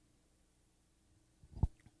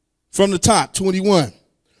 From the top, 21.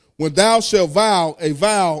 When thou shalt vow a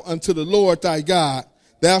vow unto the Lord thy God,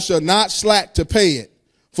 thou shalt not slack to pay it.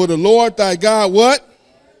 For the Lord thy God, what?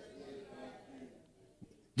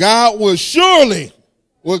 God will surely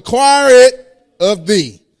require it of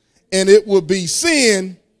thee, and it will be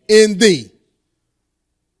sin in thee.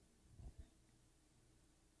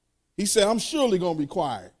 He said, I'm surely going to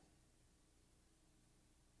require it.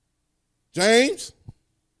 James,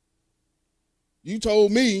 you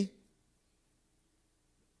told me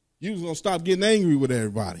you was going to stop getting angry with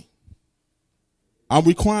everybody. I'm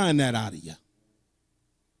requiring that out of you.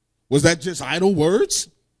 Was that just idle words?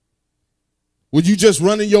 Would you just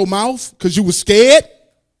run in your mouth because you were scared?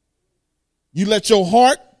 You let your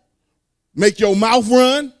heart make your mouth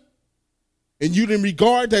run and you didn't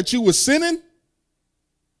regard that you were sinning?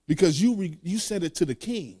 Because you said it to the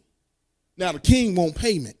king. Now the king want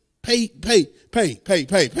payment. Pay.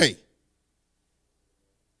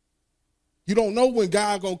 You don't know when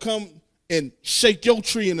God gonna come and shake your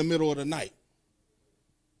tree in the middle of the night.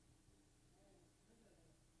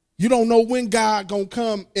 You don't know when God gonna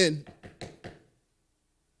come and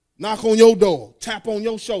knock on your door, tap on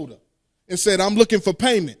your shoulder, and said, I'm looking for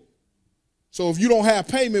payment. So if you don't have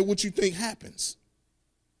payment, what you think happens?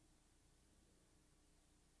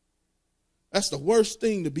 That's the worst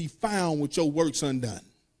thing, to be found with your works undone.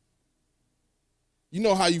 You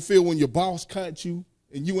know how you feel when your boss cut you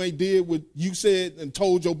and you ain't did what you said and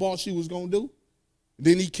told your boss you was going to do?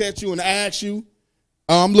 Then he catch you and ask you,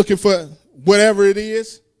 I'm looking for whatever it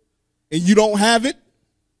is, and you don't have it?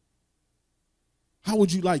 How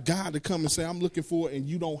would you like God to come and say, I'm looking for it, and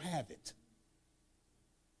you don't have it?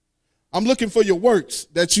 I'm looking for your works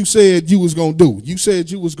that you said you was going to do. You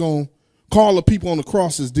said you was going to call the people on the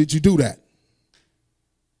crosses. Did you do that?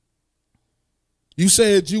 You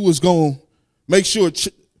said you was going to make sure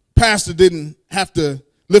pastor didn't have to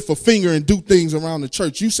lift a finger and do things around the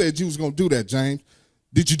church. You said you was going to do that, James.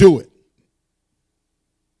 Did you do it?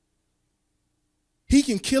 He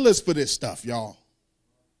can kill us for this stuff, y'all.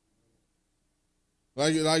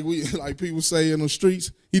 Like people say in the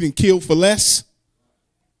streets, he didn't kill for less.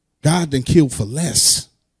 God didn't kill for less.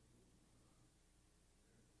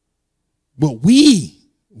 But we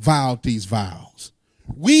vowed these vows.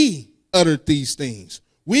 We uttered these things.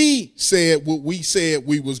 We said what we said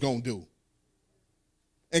we was going to do.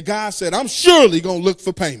 And God said, I'm surely going to look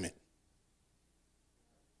for payment.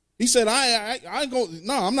 He said, I ain't going,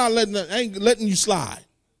 no, I'm not letting, I ain't letting you slide.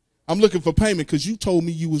 I'm looking for payment because you told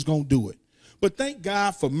me you was going to do it. But thank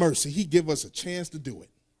God for mercy. He give us a chance to do it.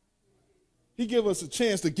 He give us a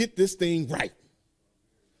chance to get this thing right.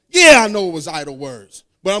 Yeah, I know it was idle words,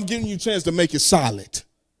 but I'm giving you a chance to make it solid.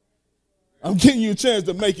 I'm giving you a chance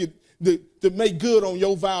to make it, to make good on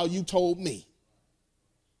your vow you told me.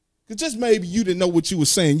 Because just maybe you didn't know what you were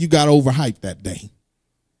saying. You got overhyped that day.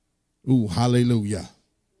 Ooh, hallelujah.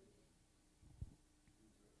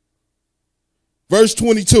 Verse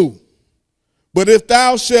 22. But if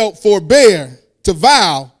thou shalt forbear to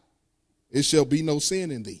vow, it shall be no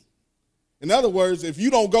sin in thee. In other words, if you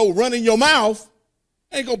don't go running your mouth,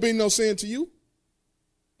 ain't going to be no sin to you.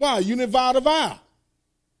 Why? You didn't vow to vow.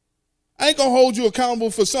 I ain't going to hold you accountable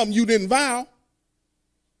for something you didn't vow.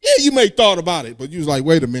 Yeah, you may have thought about it, but you was like,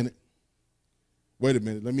 wait a minute. Wait a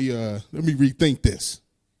minute. Let me rethink this.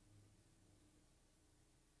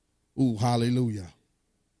 Ooh, hallelujah.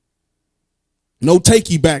 No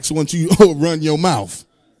takey backs once you run your mouth.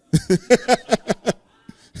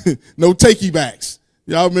 No takey backs.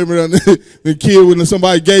 Y'all remember the kid when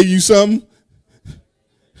somebody gave you something?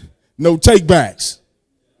 No take backs.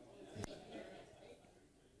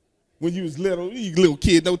 When you was little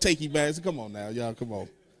kid, no takey backs. Come on now, y'all, come on.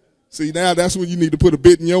 See, now that's when you need to put a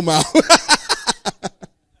bit in your mouth.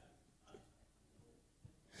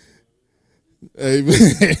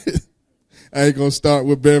 Amen. I ain't going to start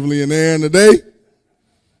with Beverly and Aaron today.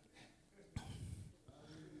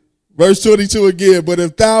 Verse 22 again, but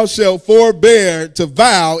if thou shalt forbear to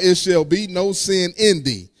vow, it shall be no sin in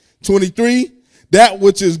thee. 23, that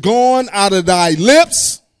which is gone out of thy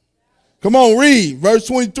lips. Come on, read. Verse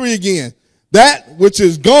 23 again. That which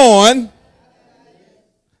is gone,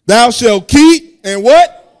 thou shalt keep and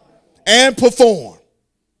what? And perform.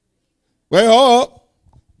 Wait, hold up.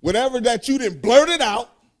 Whatever that you done blurted out,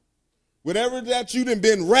 whatever that you done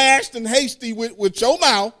been rash and hasty with your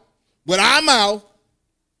mouth, with our mouth,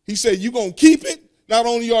 he said, you're going to keep it. Not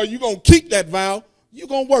only are you going to keep that vow, you're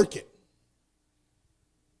going to work it.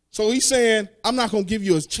 So he's saying, I'm not going to give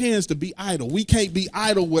you a chance to be idle. We can't be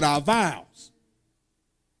idle with our vows.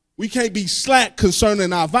 We can't be slack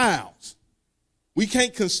concerning our vows. We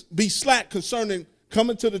can't be slack concerning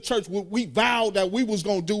coming to the church what we vowed that we was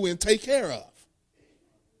going to do and take care of.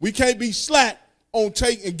 We can't be slack on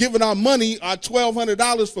taking giving our money, our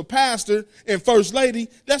 $1,200 for pastor and first lady.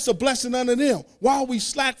 That's a blessing unto them. Why are we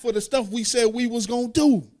slack for the stuff we said we was going to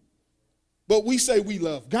do? But we say we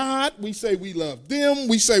love God. We say we love them.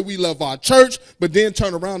 We say we love our church, but then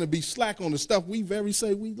turn around and be slack on the stuff we very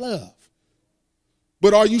say we love.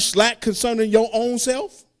 But are you slack concerning your own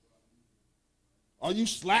self? Are you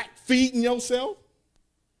slack feeding yourself?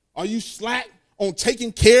 Are you slack on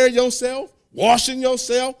taking care of yourself, washing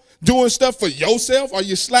yourself, doing stuff for yourself? Are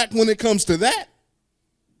you slack when it comes to that?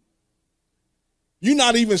 You're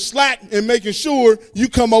not even slack in making sure you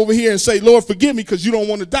come over here and say, Lord, forgive me, because you don't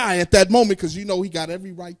want to die at that moment because you know he got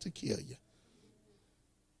every right to kill you.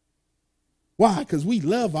 Why? Because we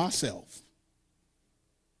love ourselves.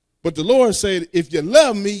 But the Lord said, if you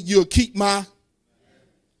love me, you'll keep my.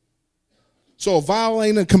 So a vow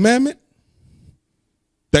ain't a commandment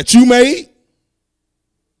that you made.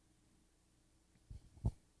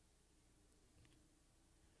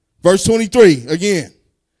 Verse 23, again.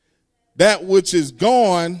 That which is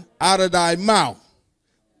gone out of thy mouth.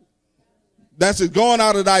 That's it, gone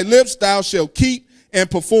out of thy lips, thou shalt keep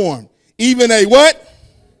and perform. Even a what?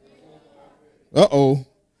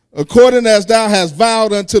 According as thou hast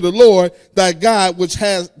vowed unto the Lord thy God, which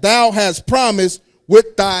thou hast promised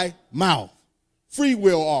with thy mouth. Free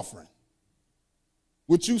will offering.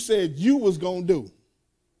 What you said you was going to do.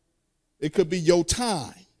 It could be your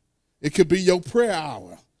time. It could be your prayer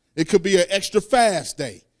hour. It could be an extra fast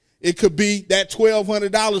day. It could be that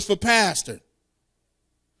 $1,200 for pastor.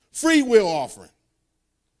 Free will offering.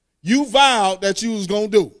 You vowed that you was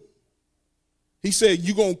going to do. He said,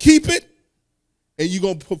 you're going to keep it and you're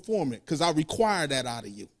going to perform it because I require that out of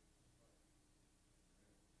you.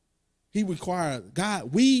 He required,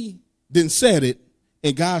 God, we didn't said it,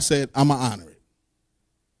 and God said, I'm going to honor it.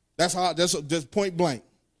 That's how, that's just point blank.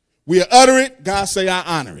 We utter it, God say, I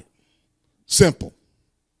honor it. Simple.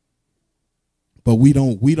 But we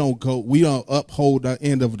don't uphold the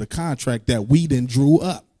end of the contract that we then drew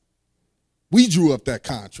up. We drew up that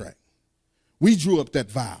contract. We drew up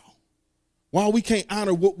that vow. Why we can't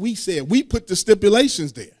honor what we said? We put the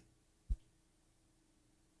stipulations there.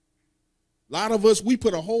 A lot of us, we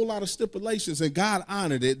put a whole lot of stipulations and God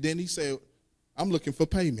honored it. Then he said, I'm looking for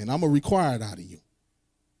payment. I'm going to require it out of you.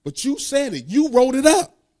 But you said it. You wrote it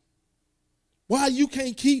up. Why we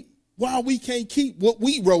can't keep what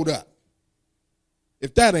we wrote up?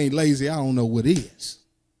 If that ain't lazy, I don't know what is.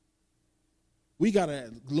 We got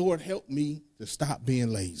to, Lord, help me to stop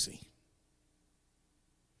being lazy.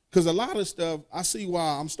 Because a lot of stuff,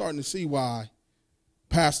 I'm starting to see why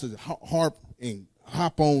pastors harp and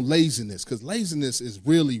hop on laziness, because laziness is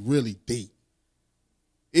really, really deep.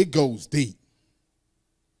 It goes deep.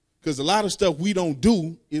 Because a lot of stuff we don't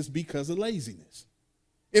do is because of laziness.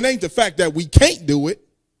 It ain't the fact that we can't do it.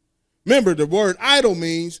 Remember, the word idle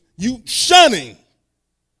means you shunning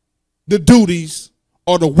the duties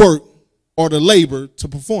or the work or the labor to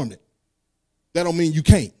perform it. That don't mean you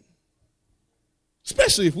can't.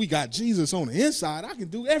 Especially if we got Jesus on the inside, I can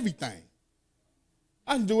do everything.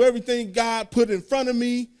 I can do everything God put in front of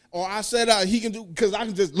me, or I said he can do, because I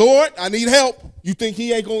can just, Lord, I need help. You think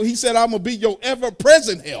he ain't going to, he said, I'm going to be your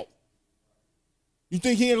ever-present help. You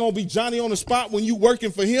think he ain't going to be Johnny on the spot when you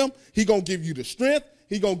working for him? He going to give you the strength.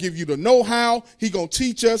 He going to give you the know-how. He going to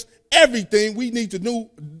teach us everything we need to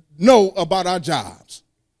know about our jobs.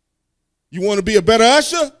 You want to be a better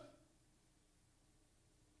usher?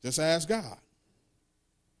 Just ask God.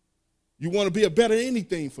 You want to be a better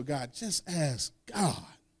anything for God? Just ask God.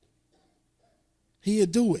 He'll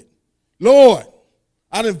do it. Lord,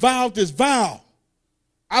 I done vowed this vow.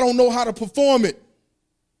 I don't know how to perform it.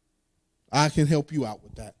 I can help you out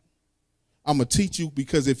with that. I'm going to teach you,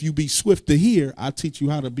 because if you be swift to hear, I'll teach you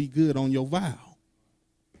how to be good on your vow.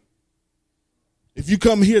 If you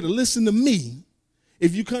come here to listen to me,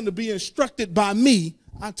 if you come to be instructed by me,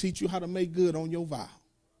 I'll teach you how to make good on your vow.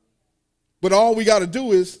 But all we got to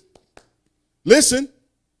do is listen.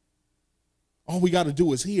 All we got to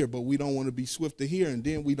do is hear, but we don't want to be swift to hear, and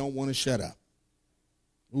then we don't want to shut up.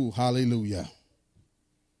 Ooh, hallelujah.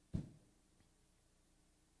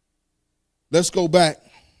 Let's go back.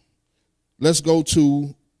 Let's go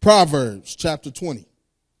to Proverbs chapter 20.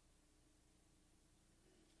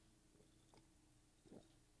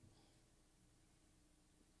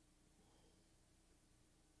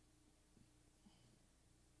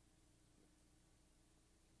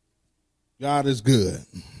 God is good.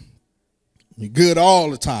 He's good all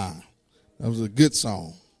the time. That was a good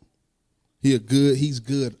song. He's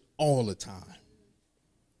good all the time.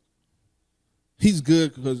 He's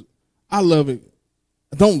good because I love it.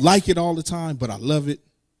 I don't like it all the time, but I love it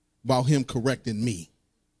about him correcting me.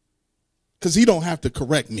 Because he don't have to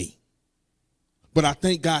correct me. But I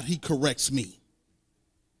thank God he corrects me.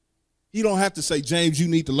 He don't have to say, James, you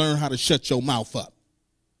need to learn how to shut your mouth up.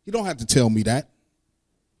 He don't have to tell me that.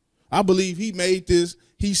 I believe he made this,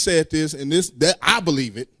 he said this, and that I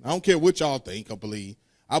believe it. I don't care what y'all think or believe.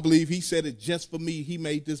 I believe he said it just for me. He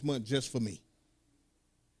made this month just for me.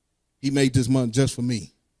 He made this month just for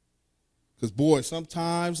me. Because, boy,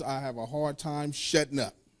 sometimes I have a hard time shutting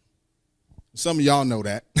up. Some of y'all know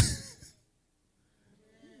that.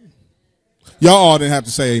 Y'all all didn't have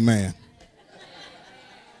to say amen.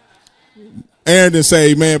 Aaron didn't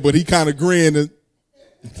say amen, but he kind of grinned. And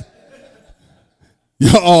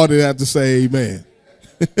y'all all didn't have to say amen.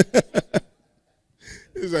 He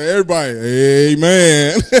said, everybody,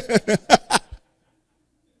 amen.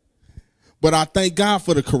 But I thank God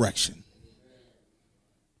for the correction.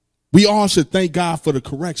 We all should thank God for the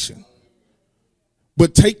correction.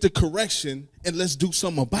 But take the correction and let's do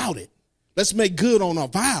something about it. Let's make good on our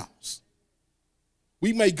vows.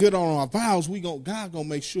 We make good on our vows, God gonna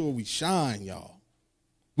make sure we shine, y'all.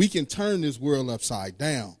 We can turn this world upside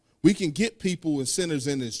down. We can get people and sinners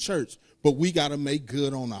in this church, but we got to make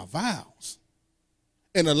good on our vows.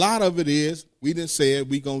 And a lot of it is, we done said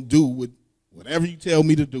we going to do with whatever you tell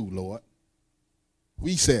me to do, Lord.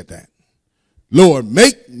 We said that. Lord,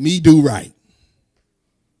 make me do right.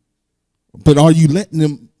 But are you letting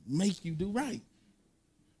them make you do right?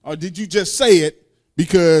 Or did you just say it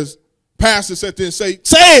because pastor sat there and say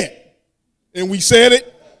it, and we said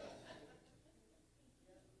it?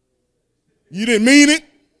 You didn't mean it?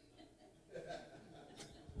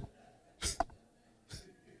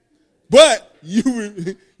 But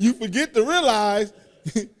you forget to realize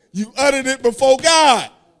you uttered it before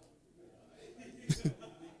God.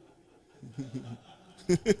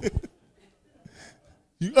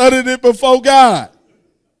 You uttered it before God.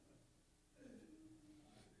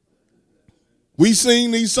 We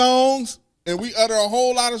sing these songs and we utter a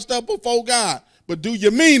whole lot of stuff before God. But do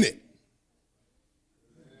you mean it?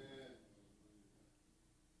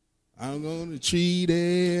 I'm going to treat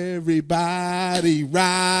everybody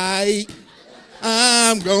right.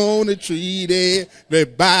 I'm going to treat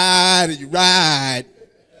everybody right.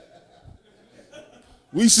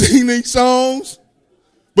 We sing these songs,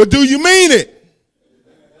 but do you mean it?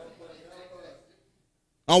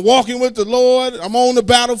 I'm walking with the Lord. I'm on the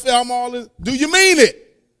battlefield. I'm all this. Do you mean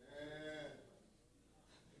it?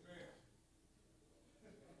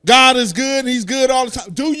 God is good and he's good all the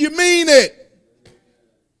time. Do you mean it?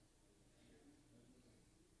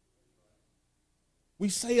 We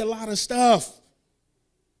say a lot of stuff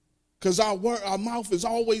because our mouth is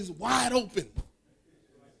always wide open.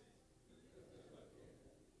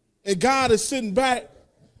 And God is sitting back.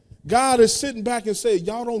 God is sitting back and saying,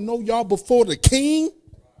 y'all don't know y'all before the king?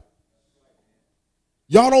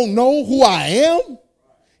 Y'all don't know who I am?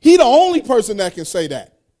 He the only person that can say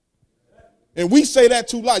that. And we say that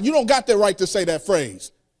too loud. You don't got that right to say that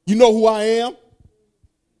phrase. You know who I am?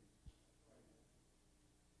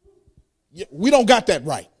 We don't got that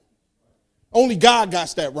right. Only God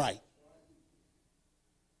got that right.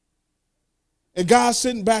 And God's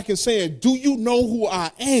sitting back and saying, do you know who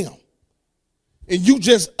I am? And you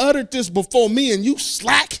just uttered this before me and you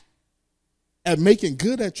slack at making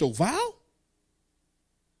good at your vow?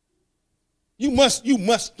 You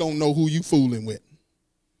must don't know who you fooling with.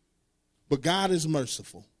 But God is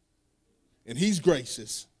merciful and he's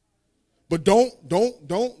gracious. But don't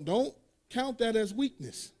count that as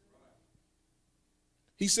weakness.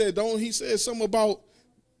 He said something about,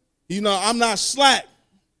 I'm not slack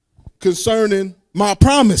concerning my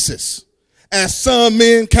promises, as some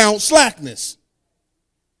men count slackness.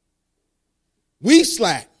 We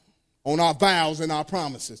slack on our vows and our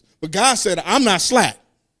promises. But God said, I'm not slack.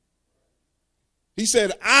 He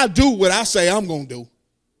said, I do what I say I'm going to do.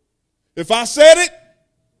 If I said it,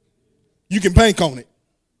 you can bank on it.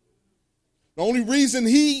 The only reason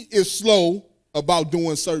he is slow about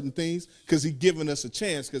doing certain things because he's giving us a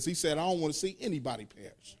chance, because he said, I don't want to see anybody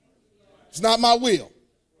perish. It's not my will.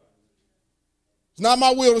 It's not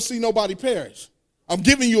my will to see nobody perish. I'm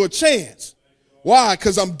giving you a chance. Why?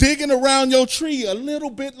 Because I'm digging around your tree a little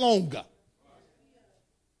bit longer.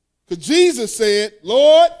 Because Jesus said,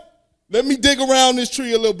 Lord, let me dig around this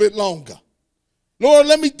tree a little bit longer. Lord,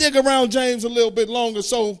 let me dig around James a little bit longer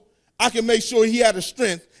so I can make sure he had the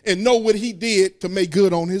strength and know what he did to make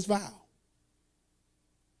good on his vow.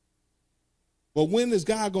 But when is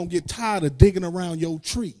God going to get tired of digging around your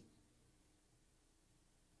tree?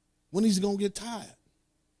 When he's going to get tired?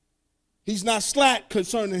 He's not slack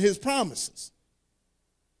concerning his promises.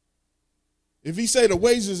 If he say the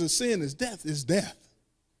wages of sin is death, it's death.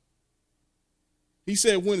 He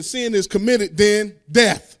said when sin is committed, then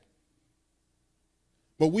death.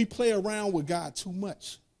 But we play around with God too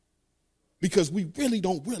much because we really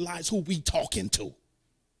don't realize who we talking to.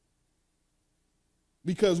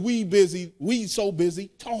 Because we so busy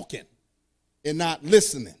talking and not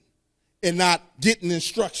listening and not getting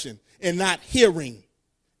instruction and not hearing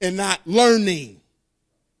and not learning.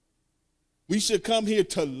 We should come here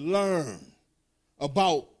to learn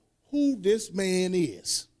about who this man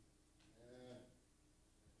is.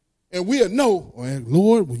 And we'll know,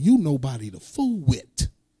 Lord, well, you nobody to fool with.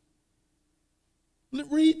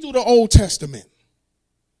 Read through the Old Testament.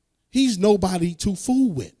 He's nobody to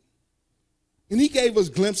fool with. And he gave us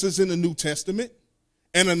glimpses in the New Testament.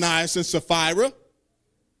 Ananias and Sapphira.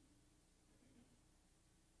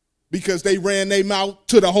 Because they ran their mouth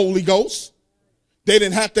to the Holy Ghost. They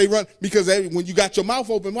didn't have to run. Because when you got your mouth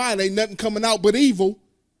open wide, ain't nothing coming out but evil.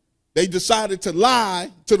 They decided to lie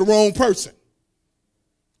to the wrong person.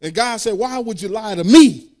 And God said, why would you lie to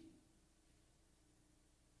me?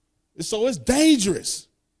 And so it's dangerous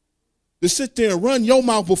to sit there and run your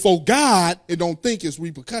mouth before God and don't think it's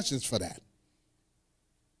repercussions for that.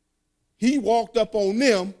 He walked up on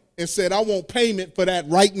them and said, I want payment for that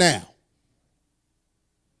right now.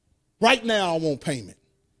 Right now I want payment.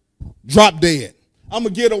 Drop dead. I'm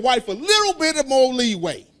going to give the wife a little bit more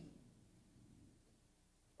leeway.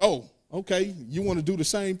 Oh, okay, you want to do the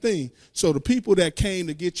same thing. So the people that came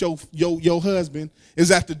to get your husband is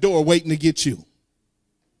at the door waiting to get you.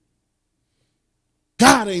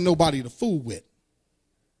 God ain't nobody to fool with.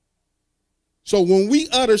 So when we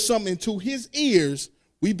utter something to his ears,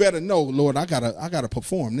 we better know, Lord, I gotta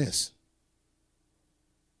perform this.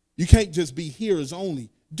 You can't just be hearers only.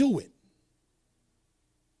 Do it.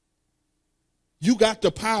 You got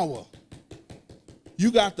the power.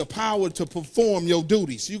 You got the power to perform your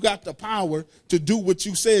duties. You got the power to do what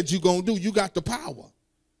you said you're going to do. You got the power.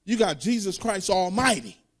 You got Jesus Christ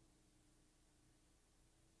Almighty.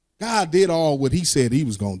 God did all what he said he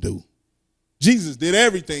was going to do. Jesus did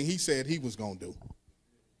everything he said he was going to do.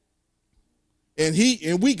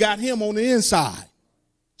 And we got him on the inside.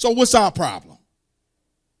 So what's our problem?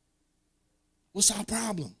 What's our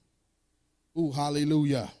problem? Ooh,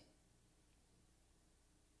 hallelujah.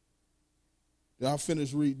 Did I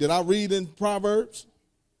finish read? Did I read in Proverbs?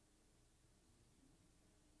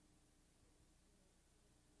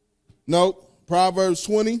 No. Proverbs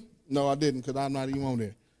 20? No, I didn't, because I'm not even on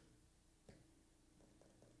there.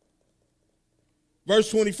 Verse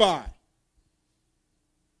 25.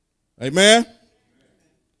 Amen.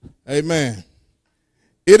 Amen.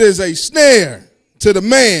 It is a snare to the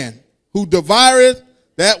man who devoureth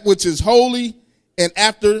that which is holy, and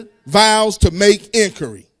after vows to make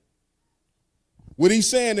inquiry. What he's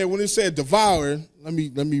saying there, when he said devour, let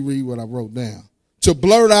me read what I wrote down. To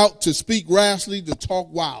blurt out, to speak rashly, to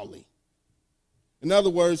talk wildly. In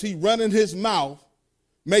other words, he running his mouth,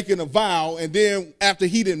 making a vow, and then after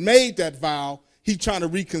he done made that vow, he trying to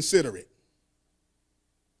reconsider it.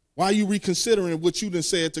 Why are you reconsidering what you done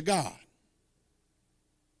said to God?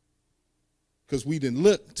 Because we done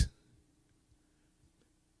looked.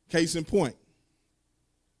 Case in point,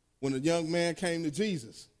 when a young man came to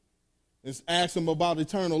Jesus and asked him about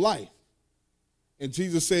eternal life, and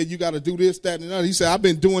Jesus said, you got to do this, that, and another. He said, I've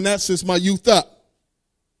been doing that since my youth up.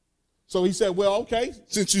 So he said, well, okay,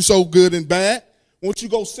 since you're so good and bad, why don't you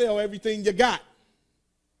go sell everything you got?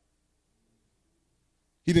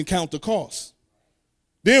 He didn't count the cost.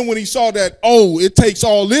 Then when he saw that, oh, it takes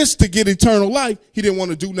all this to get eternal life, he didn't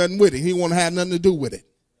want to do nothing with it. He didn't want to have nothing to do with it.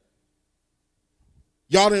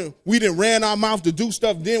 We didn't ran our mouth to do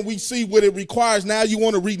stuff, then we see what it requires. Now you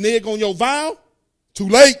want to renege on your vow? Too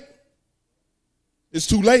late. It's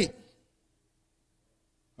too late.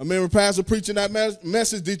 I remember Pastor preaching that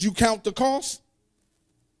message. Did you count the cost?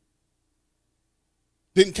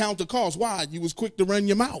 Didn't count the cost. Why? You was quick to run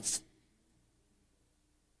your mouth.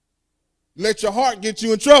 Let your heart get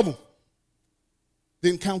you in trouble.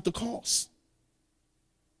 Didn't count the cost.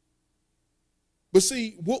 But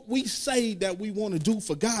see, what we say that we want to do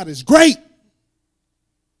for God is great.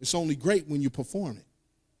 It's only great when you perform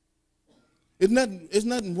it. It's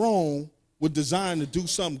nothing wrong with desiring to do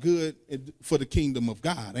something good for the kingdom of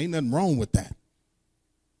God. Ain't nothing wrong with that.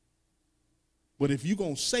 But if you're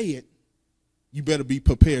going to say it, you better be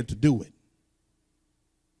prepared to do it.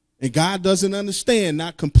 And God doesn't understand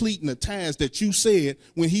not completing a task that you said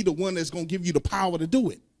when he the one that's going to give you the power to do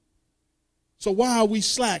it. So why are we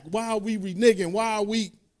slack? Why are we reneging? Why are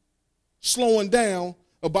we slowing down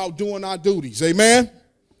about doing our duties? Amen?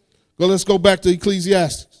 Well, let's go back to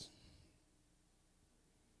Ecclesiastes.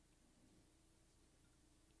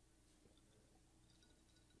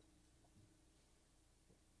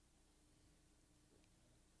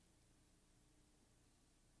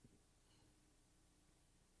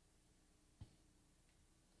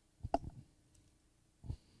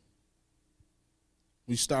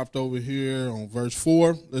 We stopped over here on verse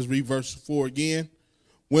 4. Let's read verse 4 again.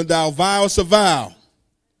 When thou vowest a vow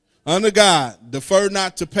unto God, defer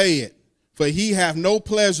not to pay it, for he hath no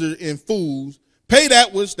pleasure in fools. Pay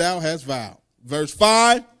that which thou hast vowed. Verse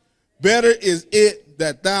 5, better is it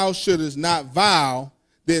that thou shouldest not vow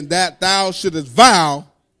than that thou shouldest vow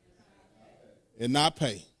and not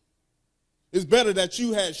pay. It's better that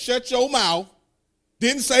you had shut your mouth,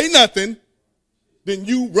 didn't say nothing, than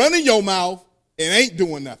you running your mouth and ain't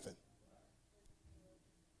doing nothing.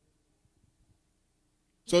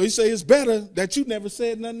 So he say it's better that you never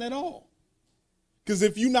said nothing at all. Because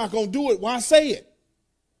if you're not going to do it, why say it?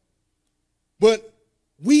 But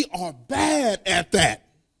we are bad at that.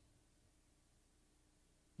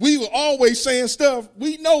 We were always saying stuff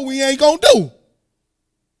we know we ain't going to do.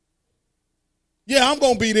 Yeah, I'm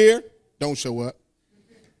going to be there. Don't show up.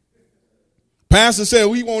 Pastor said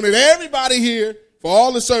we wanted everybody here for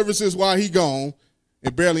all the services while he gone,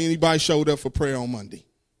 and barely anybody showed up for prayer on Monday.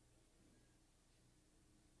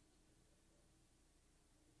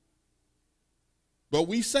 But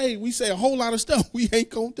we say a whole lot of stuff we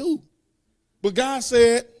ain't gonna do. But God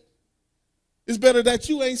said, it's better that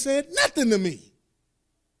you ain't said nothing to me.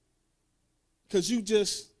 Because you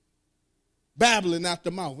just babbling out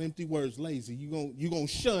the mouth, empty words, lazy. You gonna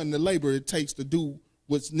shun the labor it takes to do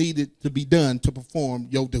what's needed to be done to perform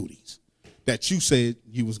your duties that you said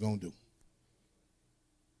you was going to do.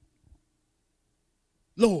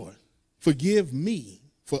 Lord, forgive me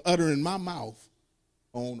for uttering my mouth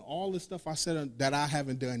on all the stuff I said that I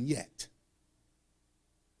haven't done yet.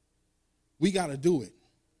 We got to do it.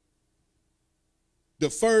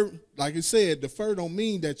 Defer, like I said, defer don't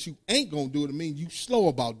mean that you ain't going to do it. It means you slow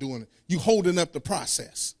about doing it. You holding up the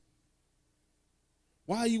process.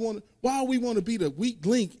 Why we want to be the weak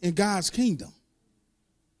link in God's kingdom?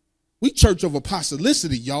 We church of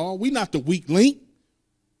apostolicity, y'all. We not the weak link.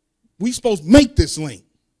 We supposed to make this link.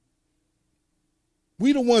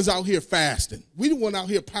 We the ones out here fasting. We the one out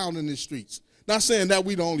here pounding the streets. Not saying that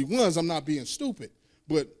we the only ones. I'm not being stupid.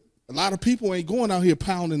 But a lot of people ain't going out here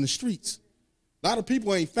pounding the streets. A lot of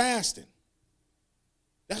people ain't fasting.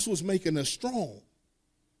 That's what's making us strong.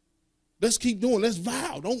 Let's keep doing. Let's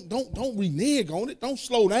vow. Don't renege on it. Don't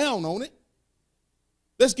slow down on it.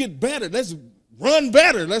 Let's get better. Let's run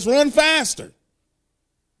better. Let's run faster.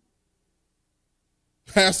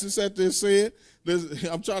 Pastor sat there and said,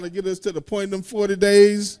 I'm trying to get us to the point in them 40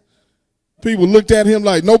 days. People looked at him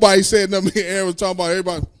like nobody said nothing. Aaron was talking about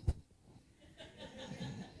everybody.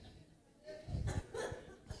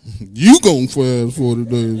 You gonna fast 40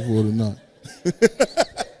 days, 49.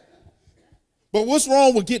 But what's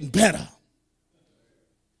wrong with getting better?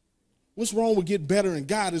 What's wrong with getting better in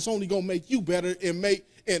God? It's only gonna make you better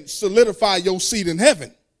and solidify your seat in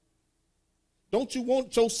heaven. Don't you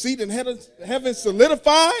want your seat in heaven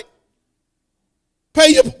solidified?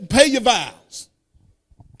 Pay your vows.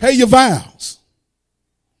 Pay your vows.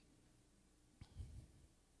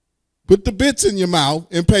 Put the bits in your mouth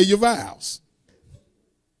and pay your vows.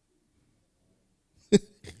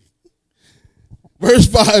 Verse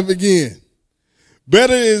 5 again.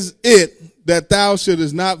 Better is it that thou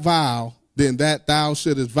shouldest not vow than that thou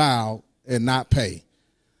shouldest vow and not pay.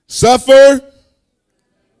 Suffer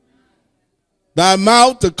thy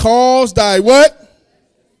mouth to cause thy what?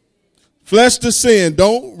 Flesh to sin.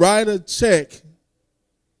 Don't write a check.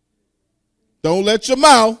 Don't let your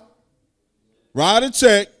mouth write a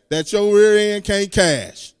check that your rear end can't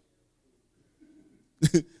cash.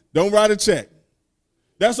 Don't write a check.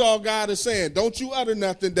 That's all God is saying. Don't you utter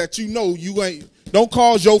nothing that you know you ain't. Don't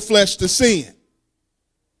cause your flesh to sin.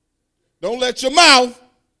 Don't let your mouth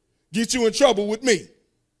get you in trouble with me.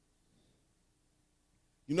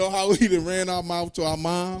 You know how we done ran our mouth to our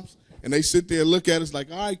moms and they sit there and look at us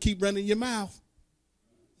like, all right, keep running your mouth.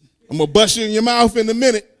 I'm going to bust you in your mouth in a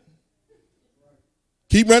minute.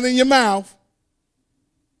 Keep running your mouth.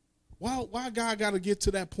 Why God got to get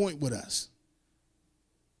to that point with us?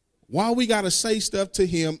 Why we got to say stuff to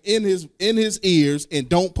him in his ears and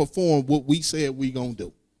don't perform what we said we going to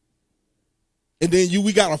do? And then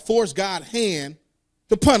we got to force God's hand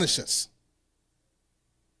to punish us.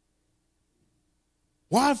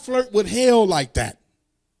 Why flirt with hell like that?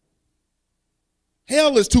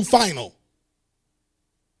 Hell is too final.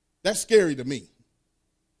 That's scary to me.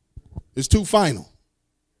 It's too final.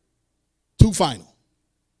 Too final.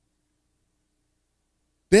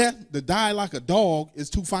 Death, to die like a dog, is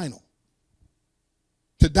too final.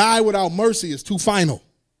 To die without mercy is too final.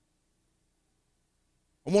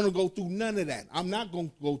 I want to go through none of that. I'm not going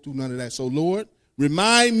to go through none of that. So, Lord,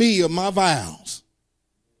 remind me of my vows.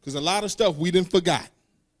 Because a lot of stuff we didn't forgot.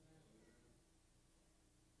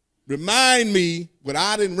 Remind me when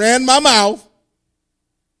I didn't ran my mouth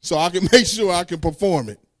so I can make sure I can perform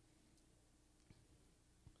it.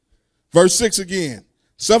 Verse 6 again.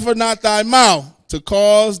 Suffer not thy mouth to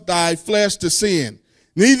cause thy flesh to sin.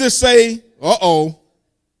 Neither say,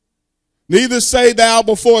 neither say thou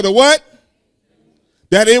before the what?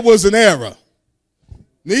 That it was an error.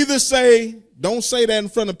 Neither say, don't say that in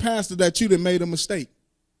front of pastor that you done made a mistake.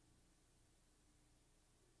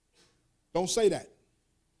 Don't say that.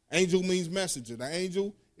 Angel means messenger. The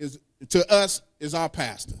angel is to us is our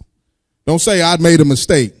pastor. Don't say I made a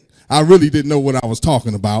mistake. I really didn't know what I was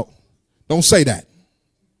talking about. Don't say that.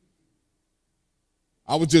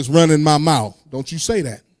 I was just running my mouth. Don't you say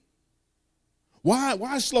that.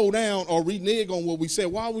 Why slow down or renege on what we said?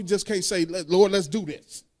 Why we just can't say, Lord, let's do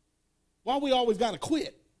this? Why we always got to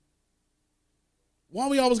quit? Why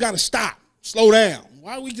we always got to stop, slow down?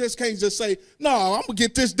 Why we just can't just say, no, I'm going to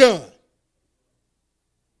get this done?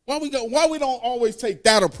 Why we don't always take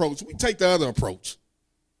that approach? We take the other approach.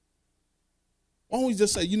 Why don't we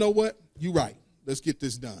just say, you know what? You're right. Let's get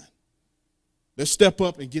this done. Let's step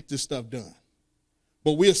up and get this stuff done.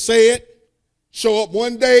 But we'll say it, show up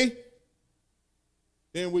one day,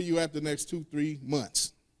 then where you at the next 2-3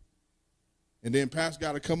 months? And then pastor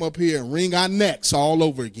got to come up here and wring our necks all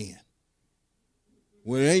over again.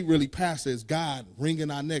 Well, it ain't really pastor, it's God wringing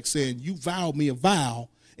our necks saying, you vowed me a vow,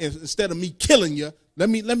 and instead of me killing you, let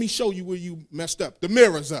me show you where you messed up. The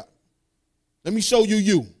mirror's up. Let me show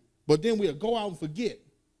you. But then we'll go out and forget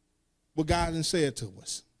what God done said to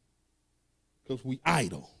us. Because we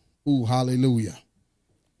idle. Ooh, hallelujah.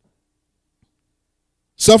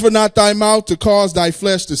 Suffer not thy mouth to cause thy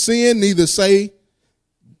flesh to sin, neither say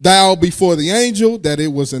thou before the angel that it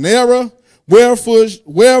was an error.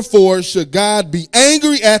 Wherefore should God be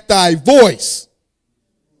angry at thy voice?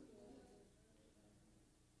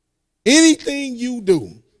 Anything you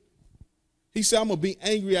do, he said, I'm going to be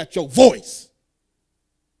angry at your voice.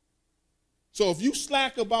 So if you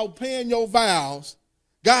slack about paying your vows,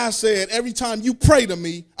 God said, every time you pray to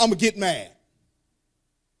me, I'm going to get mad.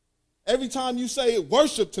 Every time you say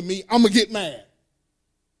worship to me, I'm going to get mad.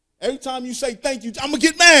 Every time you say thank you, I'm going to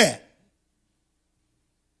get mad.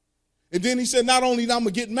 And then he said, not only I'm going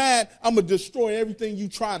to get mad, I'm going to destroy everything you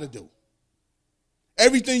try to do.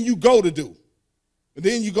 Everything you go to do. And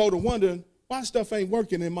then you go to wondering, why stuff ain't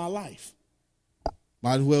working in my life?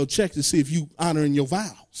 Might as well check to see if you honoring your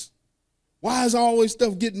vows. Why is always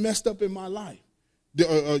stuff getting messed up in my life?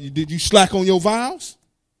 Did you slack on your vows?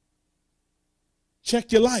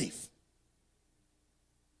 Check your life.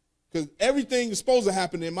 Because everything is supposed to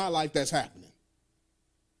happen in my life that's happening.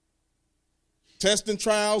 Testing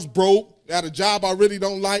trials, broke, at a job I really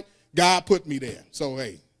don't like, God put me there. So,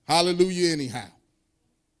 hey, hallelujah anyhow.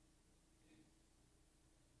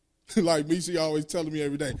 Like Misha always telling me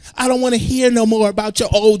every day, I don't want to hear no more about your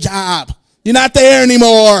old job. You're not there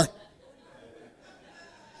anymore.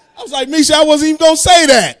 I was like, Misha, I wasn't even going to say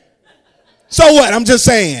that. So what? I'm just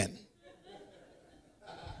saying.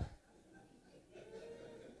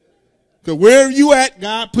 Because wherever you at,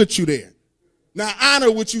 God put you there. Now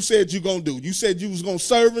honor what you said you're going to do. You said you was going to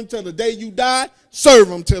serve him till the day you die. Serve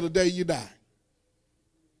him till the day you die.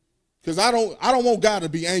 Because I don't want God to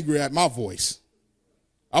be angry at my voice.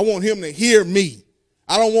 I want him to hear me.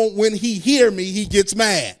 I don't want when he hear me, he gets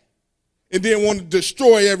mad. And then want to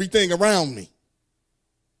destroy everything around me.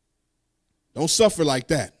 Don't suffer like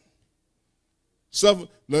that. Suffer.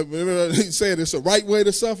 He said it's a right way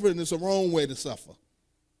to suffer and it's a wrong way to suffer.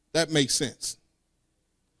 That makes sense.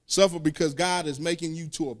 Suffer because God is making you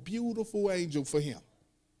to a beautiful angel for him.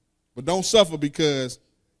 But don't suffer because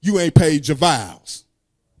you ain't paid your vows.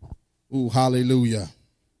 Ooh, hallelujah.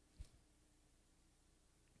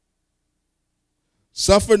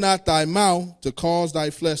 Suffer not thy mouth to cause thy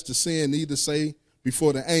flesh to sin, neither say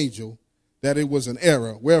before the angel that it was an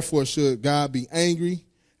error. Wherefore should God be angry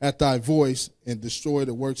at thy voice and destroy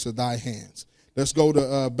the works of thy hands. Let's go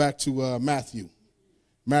to back to Matthew.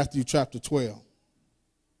 Matthew chapter 12.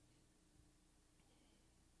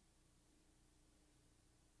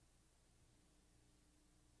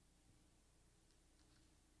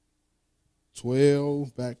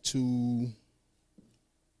 Back to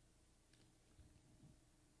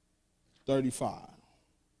 35.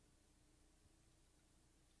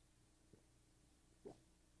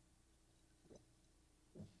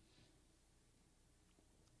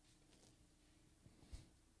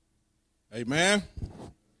 Amen.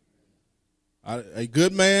 A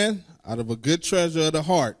good man out of a good treasure of the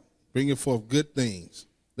heart bringeth forth good things.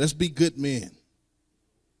 Let's be good men.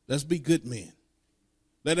 Let's be good men.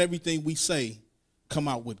 Let everything we say come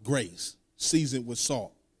out with grace, seasoned with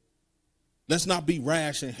salt. Let's not be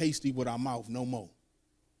rash and hasty with our mouth no more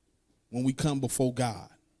when we come before God.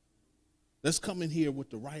 Let's come in here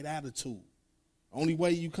with the right attitude. Only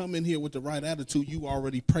way you come in here with the right attitude, you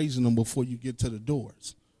already praising him before you get to the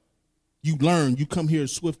doors. You learn, you come here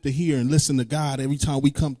swift to hear and listen to God every time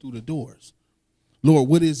we come through the doors. Lord,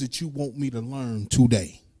 what is it you want me to learn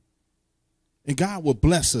today? And God will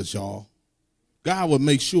bless us, y'all. God will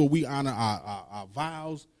make sure we honor our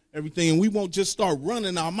vows, everything, and we won't just start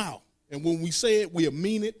running our mouth. And when we say it, we'll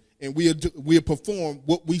mean it, and we'll perform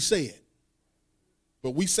what we said.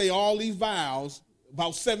 But we say all these vows,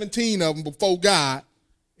 about 17 of them before God,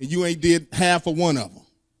 and you ain't did half of one of them.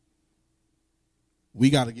 We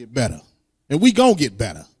got to get better. And we going to get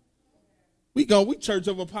better. We Church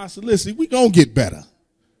of Apostolicity, we going to get better.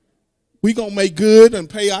 We going to make good and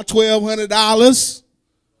pay our $1,200.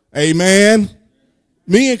 Amen.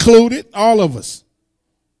 Me included, all of us.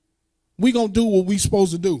 We going to do what we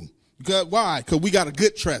supposed to do. Because why? Because we got a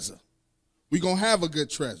good treasure. We going to have a good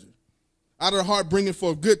treasure. Out of the heart bringing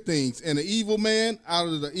forth good things. And the evil man, out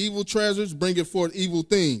of the evil treasures, bringing forth evil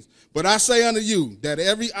things. But I say unto you, that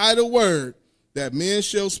every idle word that men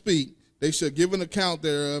shall speak, they shall give an account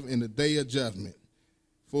thereof in the day of judgment.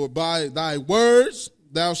 For by thy words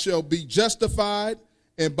thou shalt be justified,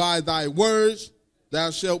 and by thy words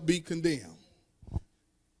thou shalt be condemned.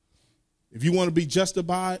 If you want to be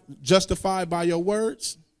justified by your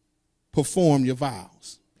words, perform your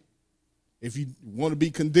vows. If you want to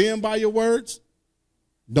be condemned by your words,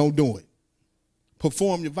 don't do it.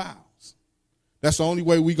 Perform your vows. That's the only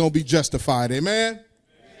way we're going to be justified. Amen?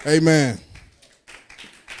 Amen.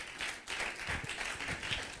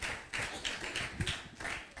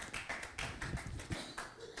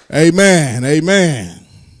 Amen. Amen.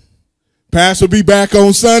 Pastor will be back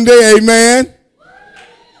on Sunday. Amen.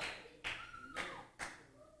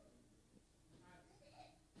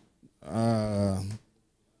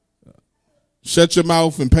 Shut your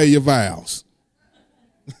mouth and pay your vows.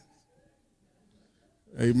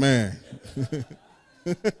 Amen.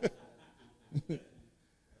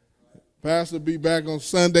 Pastor will be back on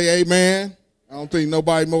Sunday. Amen. I don't think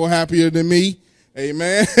nobody more happier than me.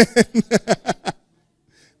 Amen.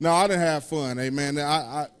 No, I didn't have fun. Amen.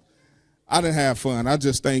 I didn't have fun. I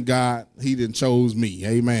just thank God he didn't chose me.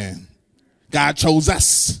 Amen. God chose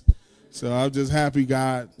us. So I'm just happy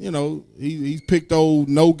God, you know, he picked old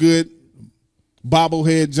no good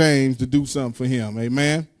bobblehead James to do something for him.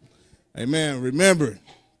 Amen. Amen. Remember,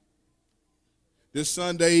 this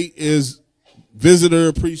Sunday is Visitor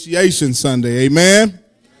Appreciation Sunday. Amen.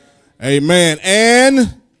 Amen.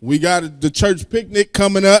 And we got the church picnic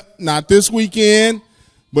coming up, not this weekend,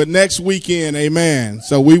 but next weekend. Amen.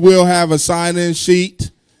 So we will have a sign-in sheet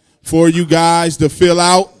for you guys to fill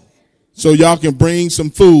out so y'all can bring some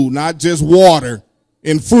food, not just water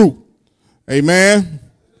and fruit. Amen.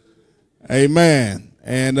 Amen.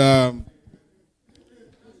 And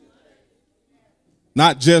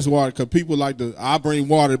not just water, because people like to, I bring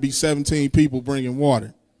water, be 17 people bringing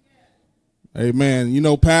water. Amen. You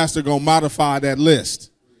know, pastor going to modify that list.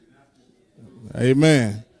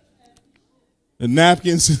 Amen. The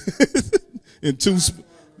napkins and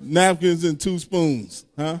napkins and 2 spoons.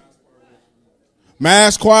 Huh?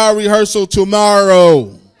 Mass choir rehearsal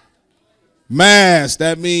tomorrow. Mass,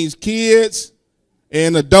 that means kids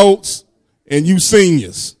and adults and you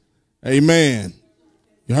seniors. Amen.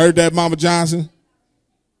 You heard that, Mama Johnson?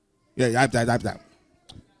 Yeah, that.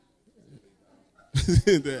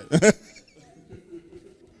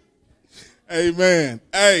 Amen.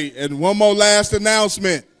 Hey, and one more last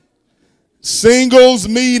announcement. Singles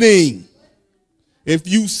meeting. If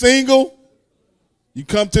you single, you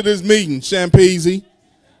come to this meeting, Champese.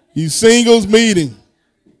 You singles meeting.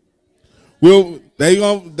 They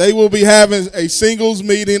will be having a singles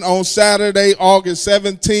meeting on Saturday, August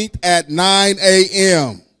 17th at 9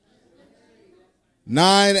 a.m.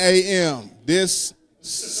 9 a.m. this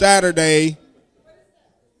Saturday.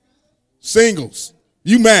 Singles.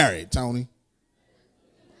 You married, Tony.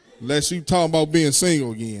 Unless you talking about being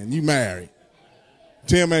single again. You married.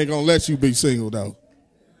 Tim ain't going to let you be single, though.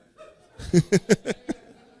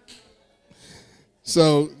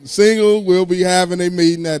 So, single will be having a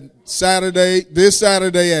meeting at this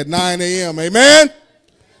Saturday at 9 a.m. Amen?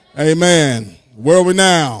 Amen. Where are we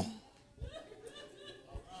now?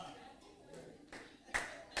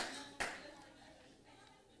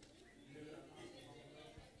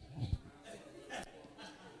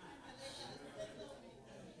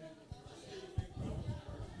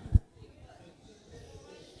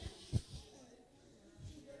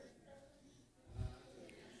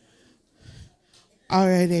 All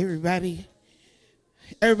right, everybody.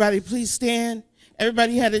 Everybody, please stand.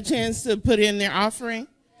 Everybody had a chance to put in their offering.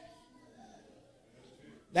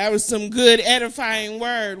 That was some good edifying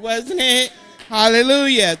word, wasn't it?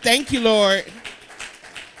 Hallelujah. Thank you, Lord.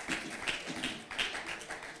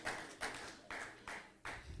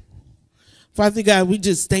 Father God, we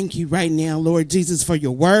just thank you right now, Lord Jesus, for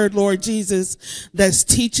your word, Lord Jesus, that's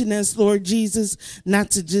teaching us, Lord Jesus,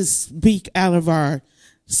 not to just speak out of our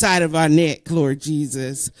side of our neck, Lord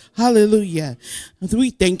Jesus. Hallelujah.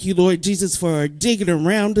 We thank you, Lord Jesus, for digging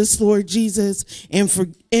around us, Lord Jesus,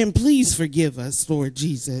 and please forgive us, Lord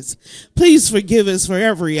Jesus. Please forgive us for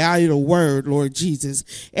every idle word, Lord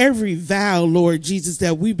Jesus. Every vow, Lord Jesus,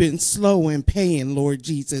 that we've been slow in paying, Lord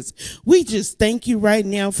Jesus. We just thank you right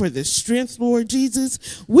now for the strength, Lord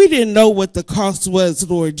Jesus. We didn't know what the cost was,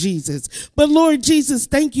 Lord Jesus. But Lord Jesus,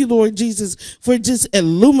 thank you, Lord Jesus, for just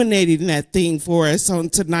illuminating that thing for us on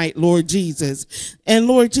tonight, Lord Jesus. And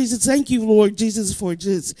Lord Jesus, thank you, Lord Jesus, for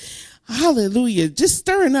just, hallelujah, just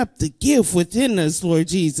stirring up the gift within us, Lord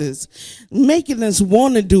Jesus, making us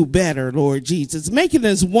want to do better, Lord Jesus, making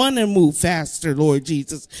us want to move faster, Lord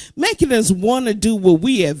Jesus, making us want to do what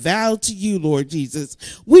we have vowed to you, Lord Jesus.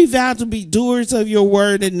 We vow to be doers of your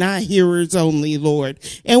word and not hearers only, Lord.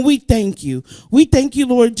 And we thank you. We thank you,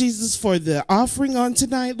 Lord Jesus, for the offering on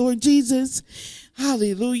tonight, Lord Jesus.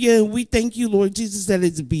 Hallelujah. And we thank you, Lord Jesus, that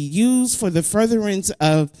it's be used for the furtherance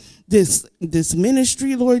of this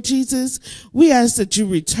ministry, Lord Jesus. We ask that you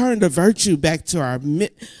return the virtue back to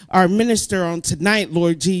our minister on tonight,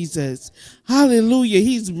 Lord Jesus. Hallelujah.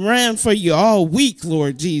 He's ran for you all week,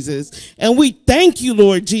 Lord Jesus. And we thank you,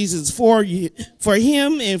 Lord Jesus, for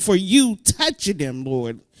him and for you touching him,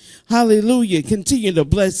 Lord. Hallelujah. Continue to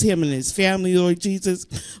bless him and his family, Lord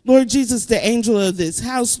Jesus. Lord Jesus, the angel of this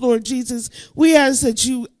house, Lord Jesus, we ask that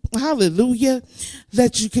you, hallelujah,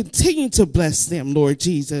 that you continue to bless them, Lord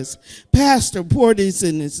Jesus. Pastor Portis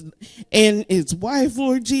and his wife,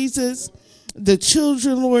 Lord Jesus. The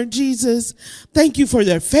children, Lord Jesus, thank you for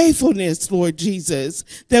their faithfulness, Lord Jesus,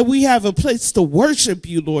 that we have a place to worship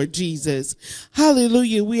you, Lord Jesus.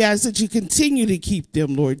 Hallelujah. We ask that you continue to keep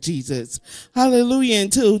them, Lord Jesus. Hallelujah.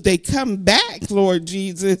 Until they come back, Lord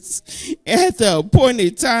Jesus, at the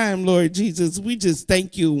appointed time, Lord Jesus. We just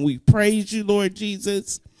thank you and we praise you, Lord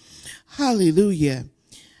Jesus. Hallelujah.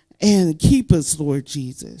 And keep us, Lord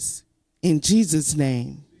Jesus. In Jesus'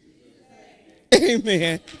 name.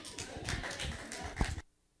 Amen.